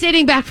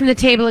sitting back from the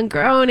table and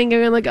groaning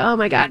and going like, oh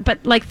my God.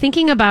 But like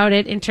thinking about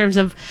it in terms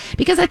of,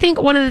 because I think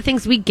one of the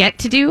things we get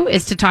to do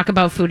is to talk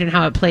about food and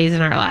how it plays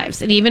in our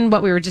lives. And even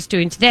what we were just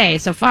doing today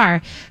so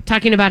far,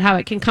 talking about how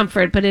it can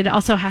comfort, but it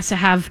also has to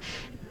have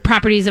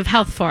properties of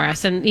health for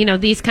us, and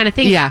these kind of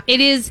things. Yeah. It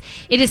is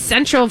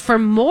central for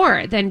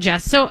more than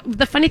just. So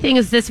the funny thing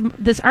is this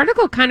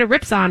article kind of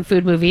rips on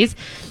food movies.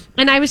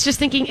 And I was just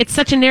thinking, it's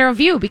such a narrow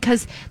view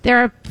because there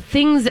are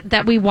things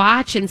that we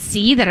watch and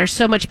see that are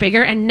so much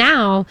bigger. And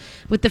now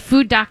with the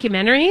food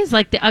documentaries,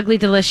 like The Ugly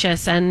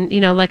Delicious, and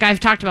like I've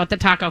talked about the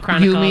Taco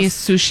Chronicles, Yumi's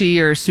Sushi,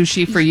 or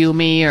Sushi for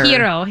Yumi, or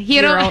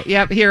Hiro.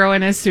 Yep, Hiro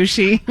and his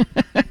sushi.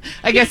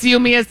 I guess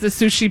Yumi is the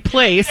sushi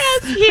place.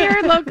 Yes,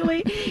 here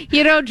locally.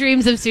 Hiro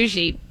dreams of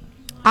sushi.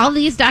 All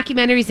these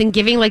documentaries and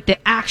giving like the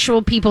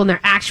actual people and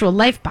their actual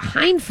life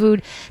behind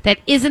food that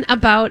isn't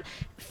about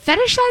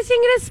fetishizing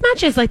it as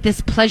much as like this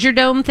pleasure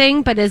dome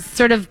thing, but as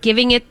sort of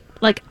giving it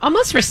like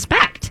almost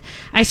respect.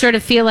 I sort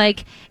of feel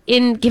like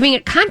in giving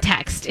it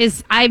context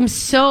I'm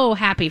so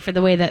happy for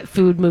the way that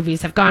food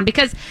movies have gone,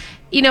 because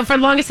for the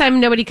longest time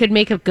nobody could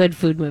make a good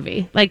food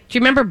movie. Like, do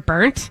you remember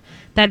Burnt,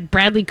 that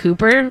Bradley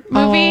Cooper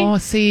movie? Oh,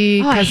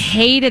 see, I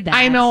hated that.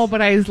 I know, but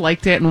I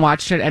liked it and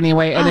watched it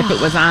anyway. And if it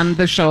was on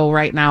the show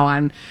right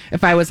now,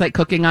 if I was like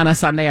cooking on a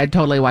Sunday, I'd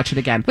totally watch it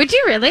again. Would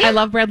you really? I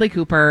love Bradley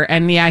Cooper,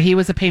 and yeah, he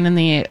was a pain in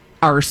the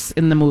arse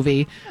in the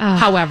movie.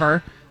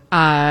 However,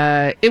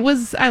 I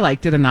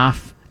liked it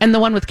enough. And the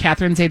one with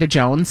Catherine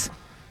Zeta-Jones.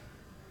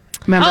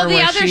 Remember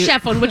the other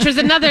chef one, which was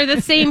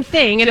the same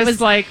thing, and it was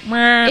like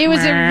it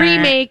was a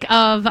remake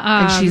of,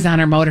 and she's on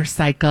her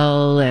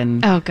motorcycle,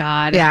 and oh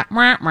God, yeah,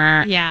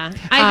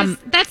 yeah.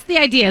 That's the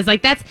idea. Is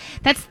like that's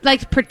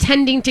like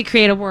pretending to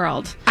create a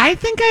world. I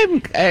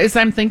think as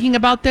I'm thinking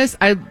about this,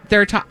 I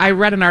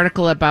read an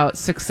article about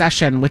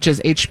Succession, which is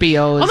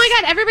HBO's. Oh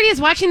my God, everybody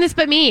is watching this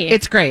but me.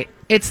 It's great.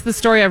 It's the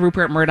story of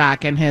Rupert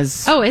Murdoch and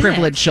his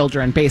privileged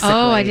children, basically.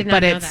 Oh, I did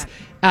not know that.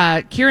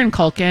 Kieran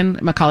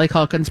Culkin, Macaulay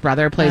Culkin's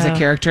brother, plays a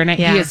character in it.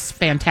 Yeah. He is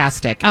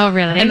fantastic. Oh,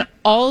 really? And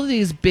all of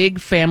these big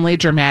family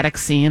dramatic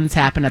scenes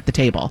happen at the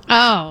table.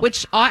 Oh.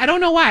 Which I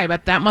don't know why,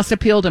 but that must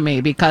appeal to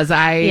me because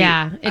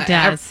it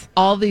does.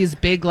 All these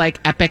big, like,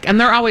 epic, and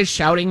they're always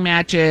shouting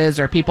matches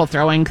or people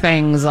throwing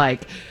things,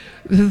 like,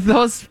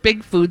 those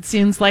big food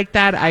scenes like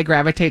that. I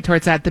gravitate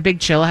towards that. The Big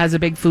Chill has a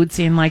big food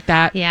scene like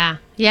that. Yeah.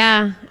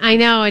 Yeah, I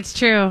know. It's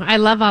true. I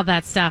love all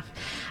that stuff.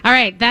 All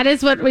right, that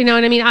is what we know.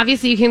 And I mean,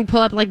 obviously, you can pull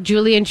up like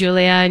Julie and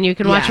Julia, and you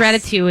can watch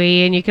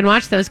Ratatouille, and you can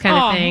watch those kind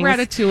of things.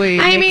 Ratatouille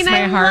makes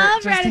my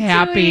heart just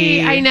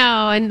happy. I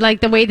know, and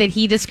like the way that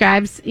he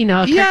describes, a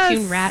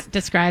cartoon rat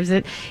describes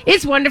it,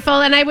 it's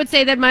wonderful. And I would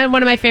say that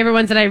one of my favorite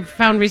ones that I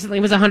found recently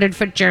was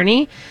 100-Foot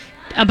Journey,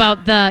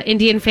 about the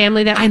Indian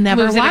family that I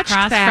never moves watched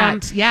across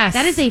that. from. Yes,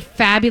 that is a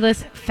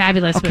fabulous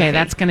movie. Okay,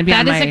 that's going to be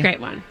on that is my a great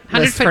one.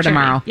 list for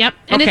tomorrow. Yep,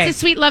 and it's a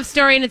sweet love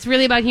story, and it's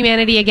really about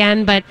humanity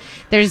again. But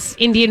there's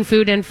Indian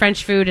food and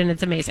French food, and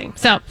it's amazing.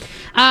 So,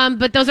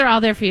 but those are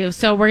all there for you.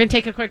 So we're going to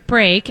take a quick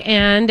break,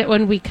 and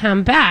when we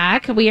come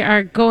back, we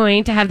are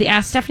going to have the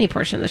Ask Stephanie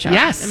portion of the show.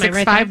 Yes,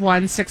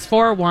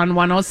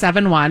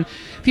 651-641-1071.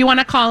 If you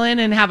want to call in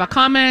and have a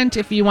comment,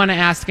 if you want to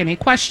ask any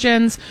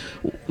questions,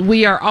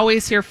 we are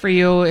always here for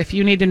you. If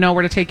you need to know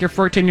where to take your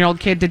 14-year-old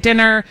kid to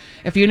dinner,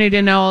 if you need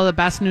to know the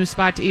best new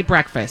spot to eat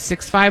breakfast,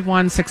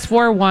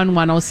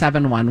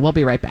 651-641-1071. We'll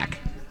be right back.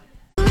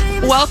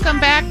 Welcome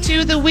back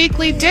to The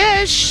Weekly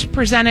Dish,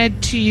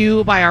 presented to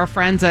you by our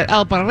friends at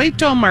El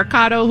Burrito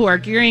Mercado, who are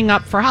gearing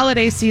up for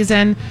holiday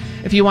season.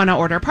 If you want to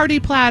order party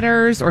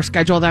platters or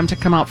schedule them to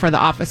come out for the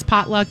office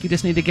potluck, you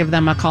just need to give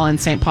them a call in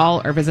St.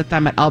 Paul or visit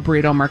them at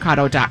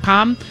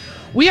elburritomercado.com.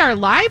 We are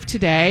live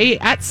today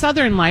at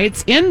Southern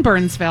Lights in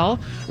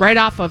Burnsville, right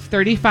off of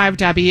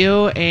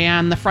 35W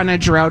and the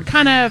frontage road,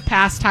 kind of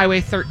past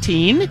Highway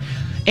 13.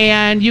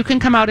 And you can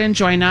come out and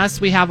join us.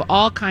 We have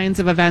all kinds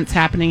of events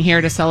happening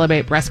here to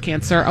celebrate Breast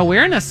Cancer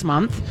Awareness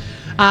Month.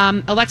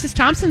 Alexis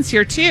Thompson's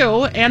here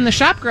too, and the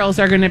Shop Girls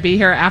are going to be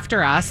here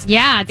after us.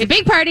 Yeah, it's a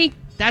big party.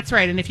 That's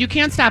right. And if you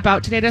can't stop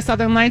out today to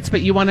Southern Lights,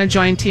 but you want to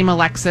join Team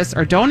Alexis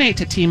or donate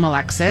to Team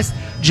Alexis,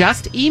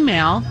 just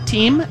email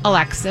Team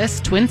Alexis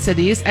Twin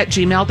Cities at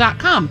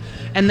gmail.com.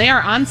 And they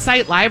are on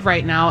site live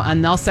right now,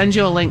 and they'll send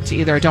you a link to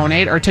either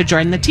donate or to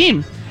join the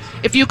team.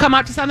 If you come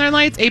out to Southern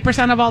Lights,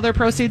 8% of all their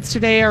proceeds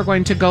today are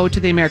going to go to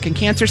the American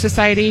Cancer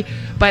Society.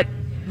 But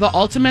the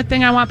ultimate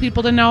thing I want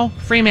people to know,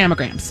 free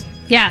mammograms.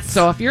 Yes.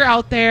 So if you're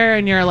out there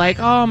and you're like,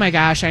 oh my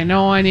gosh, I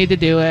know I need to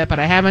do it, but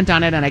I haven't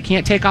done it and I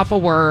can't take off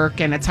of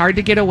work and it's hard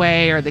to get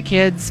away or the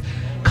kids,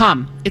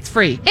 come. It's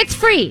free. It's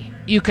free.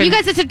 You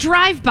guys, it's a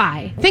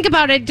drive-by. Think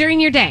about it during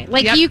your day.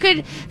 Like, Yep. you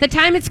could, the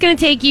time it's going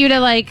to take you to,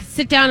 like,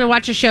 sit down and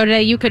watch a show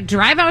today, you could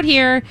drive out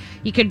here,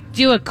 you could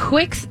do a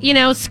quick,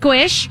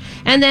 squish,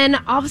 and then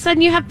all of a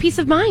sudden you have peace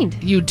of mind.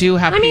 You do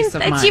have peace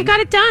of mind. You've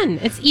got it done.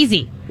 It's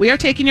easy. We are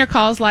taking your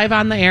calls live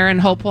on the air, and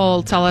Hope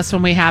will tell us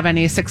when we have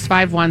any.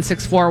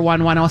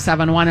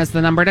 651-641-1071 is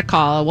the number to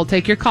call. We'll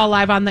take your call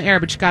live on the air,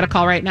 but you got to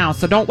call right now,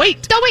 so don't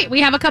wait. Don't wait. We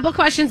have a couple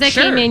questions that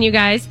Sure. came in, you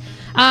guys.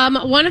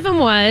 One of them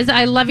was,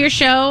 I love your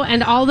show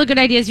and all the good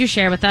ideas you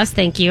share with us.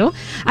 Thank you.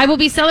 I will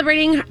be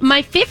celebrating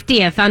my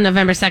 50th on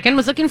November 2nd.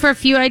 Was looking for a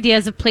few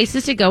ideas of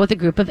places to go with a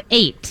group of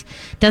 8.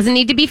 Doesn't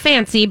need to be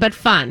fancy, but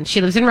fun.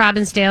 She lives in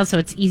Robbinsdale, so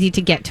it's easy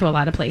to get to a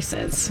lot of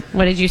places.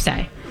 What did you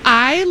say?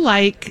 I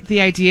like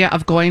the idea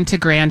of going to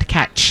Grand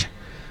Catch,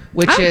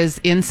 which is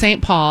in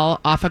St.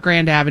 Paul off of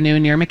Grand Avenue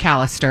near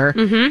McAllister.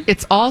 Mm-hmm.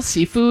 It's all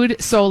seafood.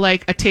 So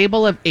like a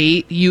table of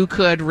 8, you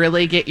could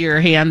really get your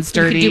hands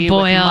dirty with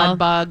mud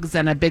bugs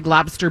and a big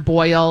lobster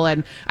boil.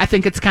 And I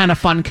think it's kind of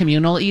fun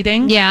communal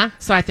eating. Yeah.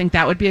 So I think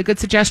that would be a good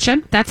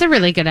suggestion. That's a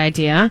really good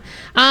idea.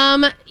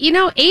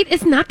 8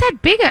 is not that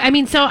big. I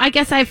mean, so I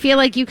guess I feel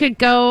like you could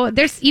go,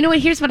 there's,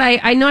 here's what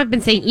I know I've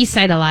been saying East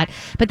Side a lot,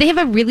 but they have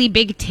a really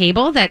big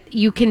table that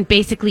you can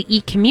basically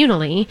eat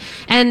communally.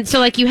 And so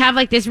like you have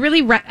like this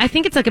really, I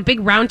think it's like a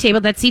big round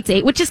table that seats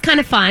 8, which is kind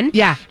of fun.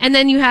 Yeah. And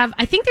then you have,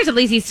 I think there's a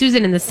Lazy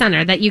Susan in the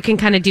center that you can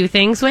kind of do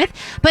things with.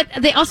 But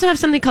they also have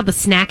something called the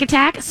Snack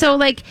Attack. So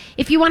like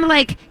if you want to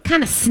like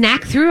kind of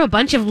snack through a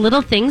bunch of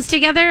little things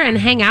together and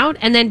hang out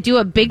and then do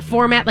a big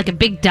format, like a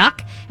big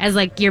duck as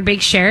like your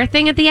big share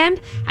thing at the end.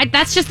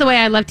 That's just the way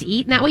I love to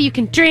eat. And that way you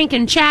can drink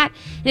and chat.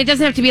 And it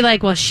doesn't have to be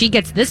like, well, she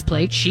gets this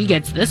plate, she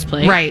gets this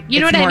plate. Right. You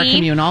know It's what I more mean?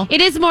 communal.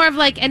 It is more of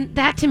like, and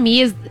that to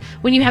me is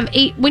when you have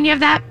 8, when you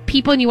have that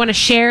people and you want to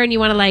share and you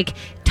want to like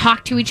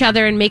talk to each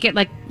other and make it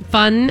like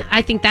fun,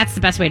 I think that's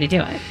the best way to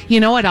do it. You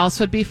know what else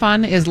would be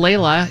fun is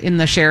Layla in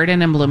the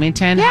Sheridan in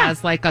Bloomington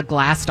has like a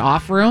glassed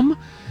off room.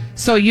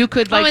 So you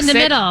could like in the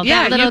middle,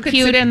 yeah, that little you could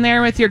cute sit in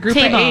there with your group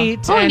table. of 8.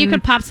 Oh, and you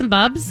could pop some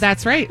bubs.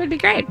 That's right. It would be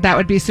great. That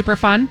would be super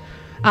fun.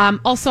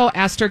 Also,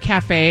 Astor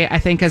Cafe, I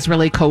think, is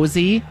really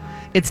cozy.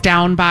 It's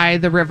down by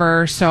the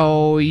river,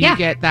 so you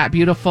get that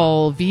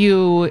beautiful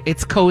view.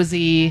 It's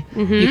cozy.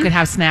 Mm-hmm. You could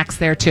have snacks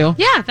there, too.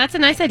 Yeah, that's a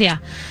nice idea.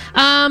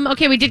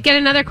 Okay, we did get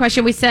another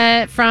question. We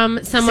said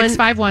from someone...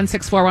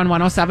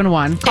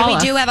 651-641-1071. Call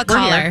us. We do have a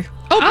caller.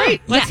 Oh,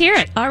 great. Let's hear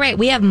it. All right,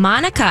 we have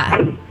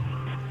Monica.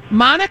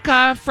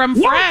 Monica from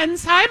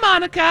Friends. Hi,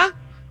 Monica.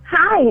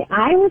 Hi,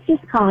 I was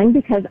just calling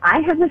because I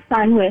have a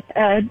son with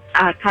a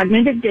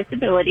cognitive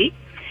disability,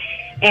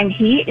 and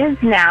he is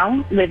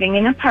now living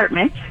in an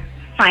apartment.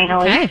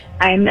 Finally, okay.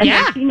 I'm an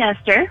empty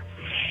nester,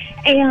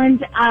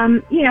 and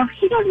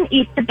he doesn't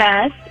eat the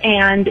best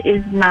and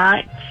is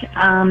not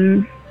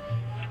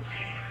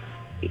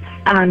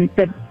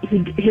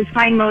his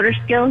fine motor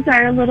skills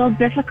are a little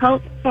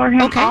difficult for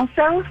him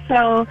also.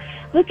 So,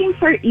 looking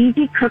for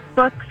easy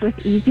cookbooks with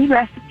easy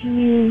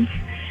recipes.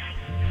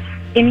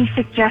 Any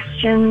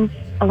suggestions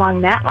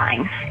along that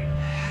line?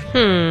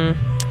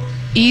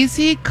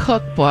 Easy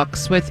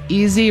cookbooks with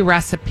easy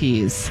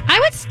recipes. I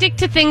would stick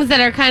to things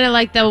that are kind of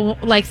like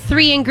the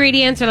 3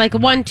 ingredients or like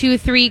 1, 2,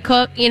 3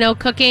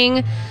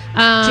 cooking.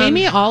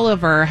 Jamie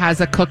Oliver has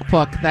a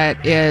cookbook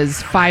that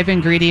is 5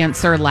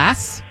 ingredients or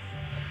less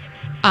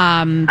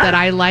that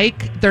I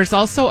like. There's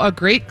also a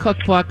great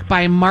cookbook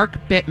by Mark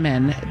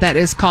Bittman that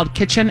is called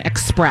Kitchen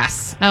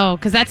Express. Oh,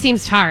 because that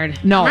seems hard.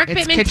 No, Mark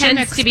it's Bittman Kitchen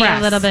tends to be a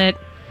little bit...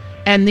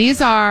 And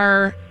these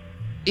are...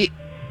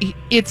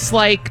 It's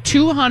like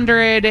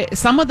 200.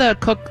 Some of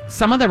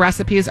the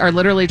recipes are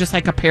literally just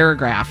like a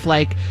paragraph,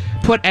 like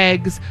put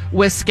eggs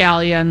with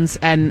scallions,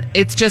 and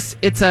it's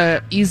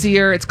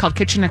called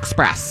Kitchen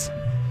Express.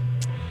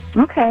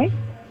 Okay.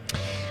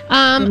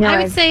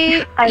 I would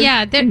say,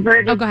 I've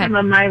converted go ahead. some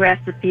of my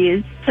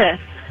recipes to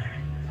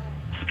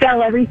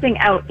spell everything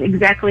out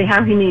exactly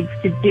how he needs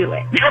to do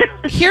it.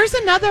 Here's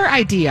another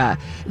idea.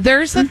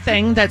 There's a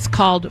thing that's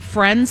called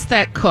Friends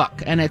That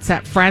Cook, and it's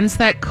at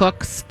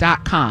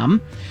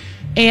friendsthatcooks.com.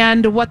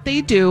 And what they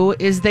do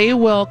is they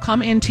will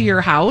come into your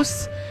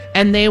house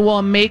and they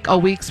will make a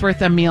week's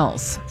worth of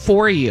meals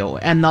for you,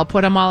 and they'll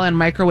put them all in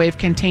microwave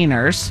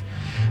containers.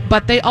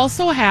 But they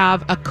also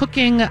have a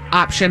cooking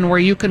option where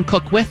you can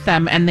cook with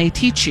them and they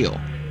teach you.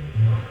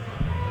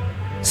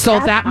 So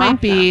that might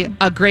be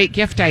a great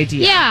gift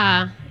idea.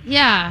 Yeah.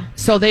 Yeah.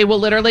 So they will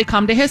literally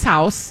come to his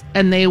house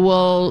and they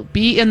will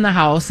be in the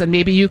house, and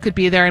maybe you could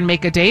be there and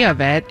make a day of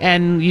it,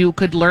 and you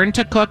could learn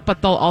to cook,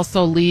 but they'll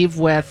also leave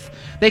with,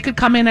 they could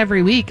come in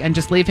every week and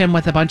just leave him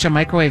with a bunch of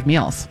microwave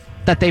meals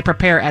that they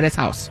prepare at his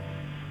house.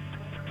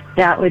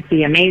 That would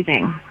be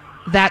amazing.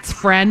 That's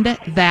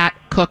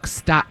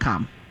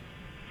friendthatcooks.com.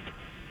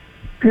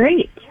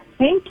 Great.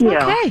 Thank you.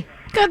 Okay.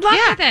 Good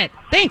luck with it.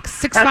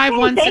 Thanks.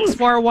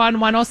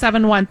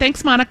 651-641-1071.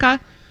 Thanks, Monica.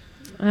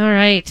 All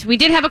right. We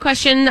did have a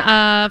question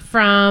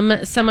from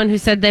someone who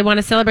said they want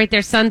to celebrate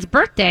their son's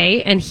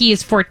birthday, and he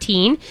is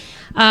 14.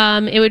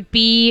 It would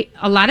be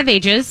a lot of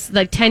ages,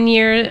 like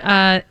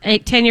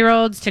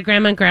 10-year-olds to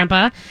grandma and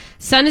grandpa.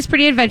 Son is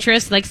pretty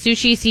adventurous, like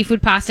sushi,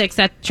 seafood, pasta,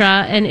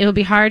 etc., and it will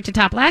be hard to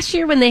top last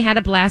year when they had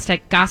a blast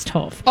at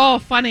Gasthof. Oh,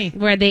 funny.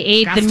 Where they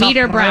ate the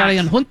meter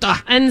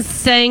broth and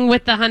sang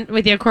with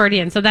the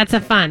accordion. So that's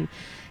a fun.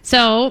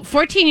 So,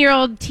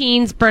 14-year-old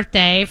teen's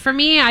birthday. For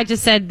me, I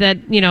just said that,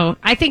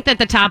 I think that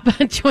the top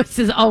choice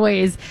is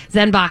always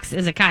Zenbox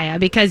Izakaya,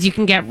 because you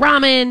can get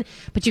ramen,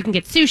 but you can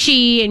get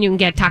sushi, and you can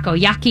get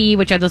takoyaki,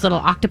 which are those little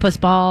octopus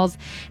balls,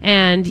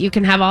 and you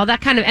can have all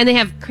that kind of, and they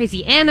have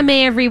crazy anime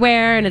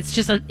everywhere, and it's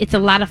just, it's a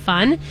lot of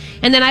fun.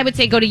 And then I would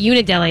say go to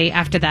Unideli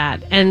after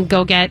that, and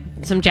go get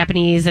some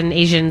Japanese and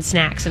Asian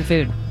snacks and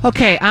food.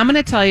 Okay, I'm going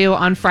to tell you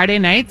on Friday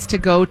nights to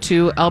go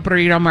to El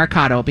Burrito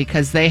Mercado,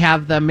 because they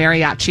have the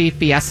mariachi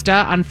fiesta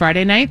on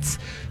Friday nights.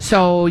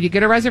 So you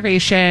get a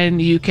reservation,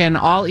 you can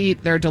all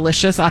eat their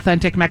delicious,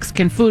 authentic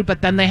Mexican food,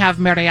 but then they have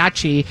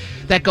mariachi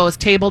that goes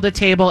table to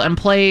table and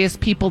plays,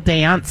 people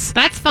dance.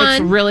 That's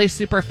fun. It's really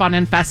super fun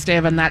and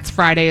festive, and that's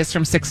Fridays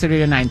from 6:30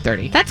 to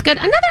 9:30. That's good.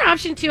 Another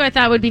option, too, I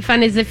thought would be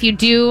fun is if you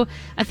do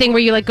a thing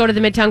where you go to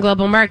the Midtown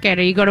Global Market,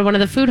 or you go to one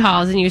of the food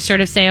halls and you sort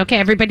of say, okay,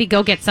 everybody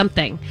go get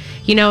something,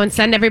 and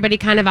send everybody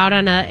kind of out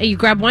on you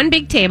grab one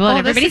big table and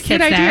everybody sits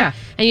there. Idea.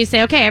 And you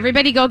say, okay,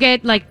 everybody go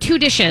get 2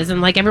 dishes,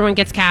 and everyone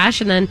gets cash,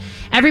 and then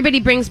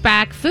everybody brings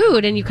back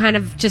food, and you kind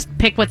of just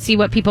see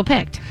what people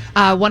picked.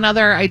 One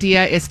other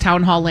idea is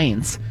Town Hall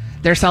Lanes.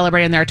 They're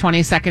celebrating their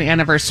 22nd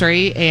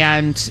anniversary,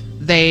 and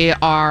they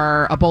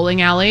are a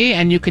bowling alley,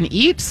 and you can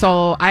eat.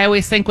 So I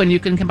always think when you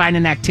can combine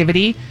an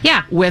activity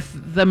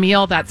with the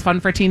meal, that's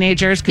fun for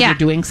teenagers because you're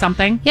doing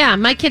something. Yeah,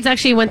 my kids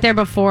actually went there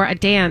before a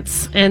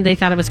dance, and they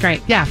thought it was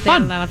great. Yeah,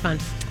 fun. They had a lot of fun.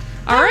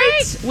 All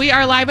right. We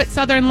are live at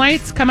Southern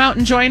Lights. Come out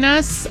and join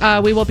us.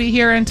 We will be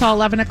here until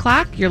 11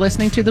 o'clock. You're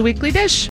listening to The Weekly Dish.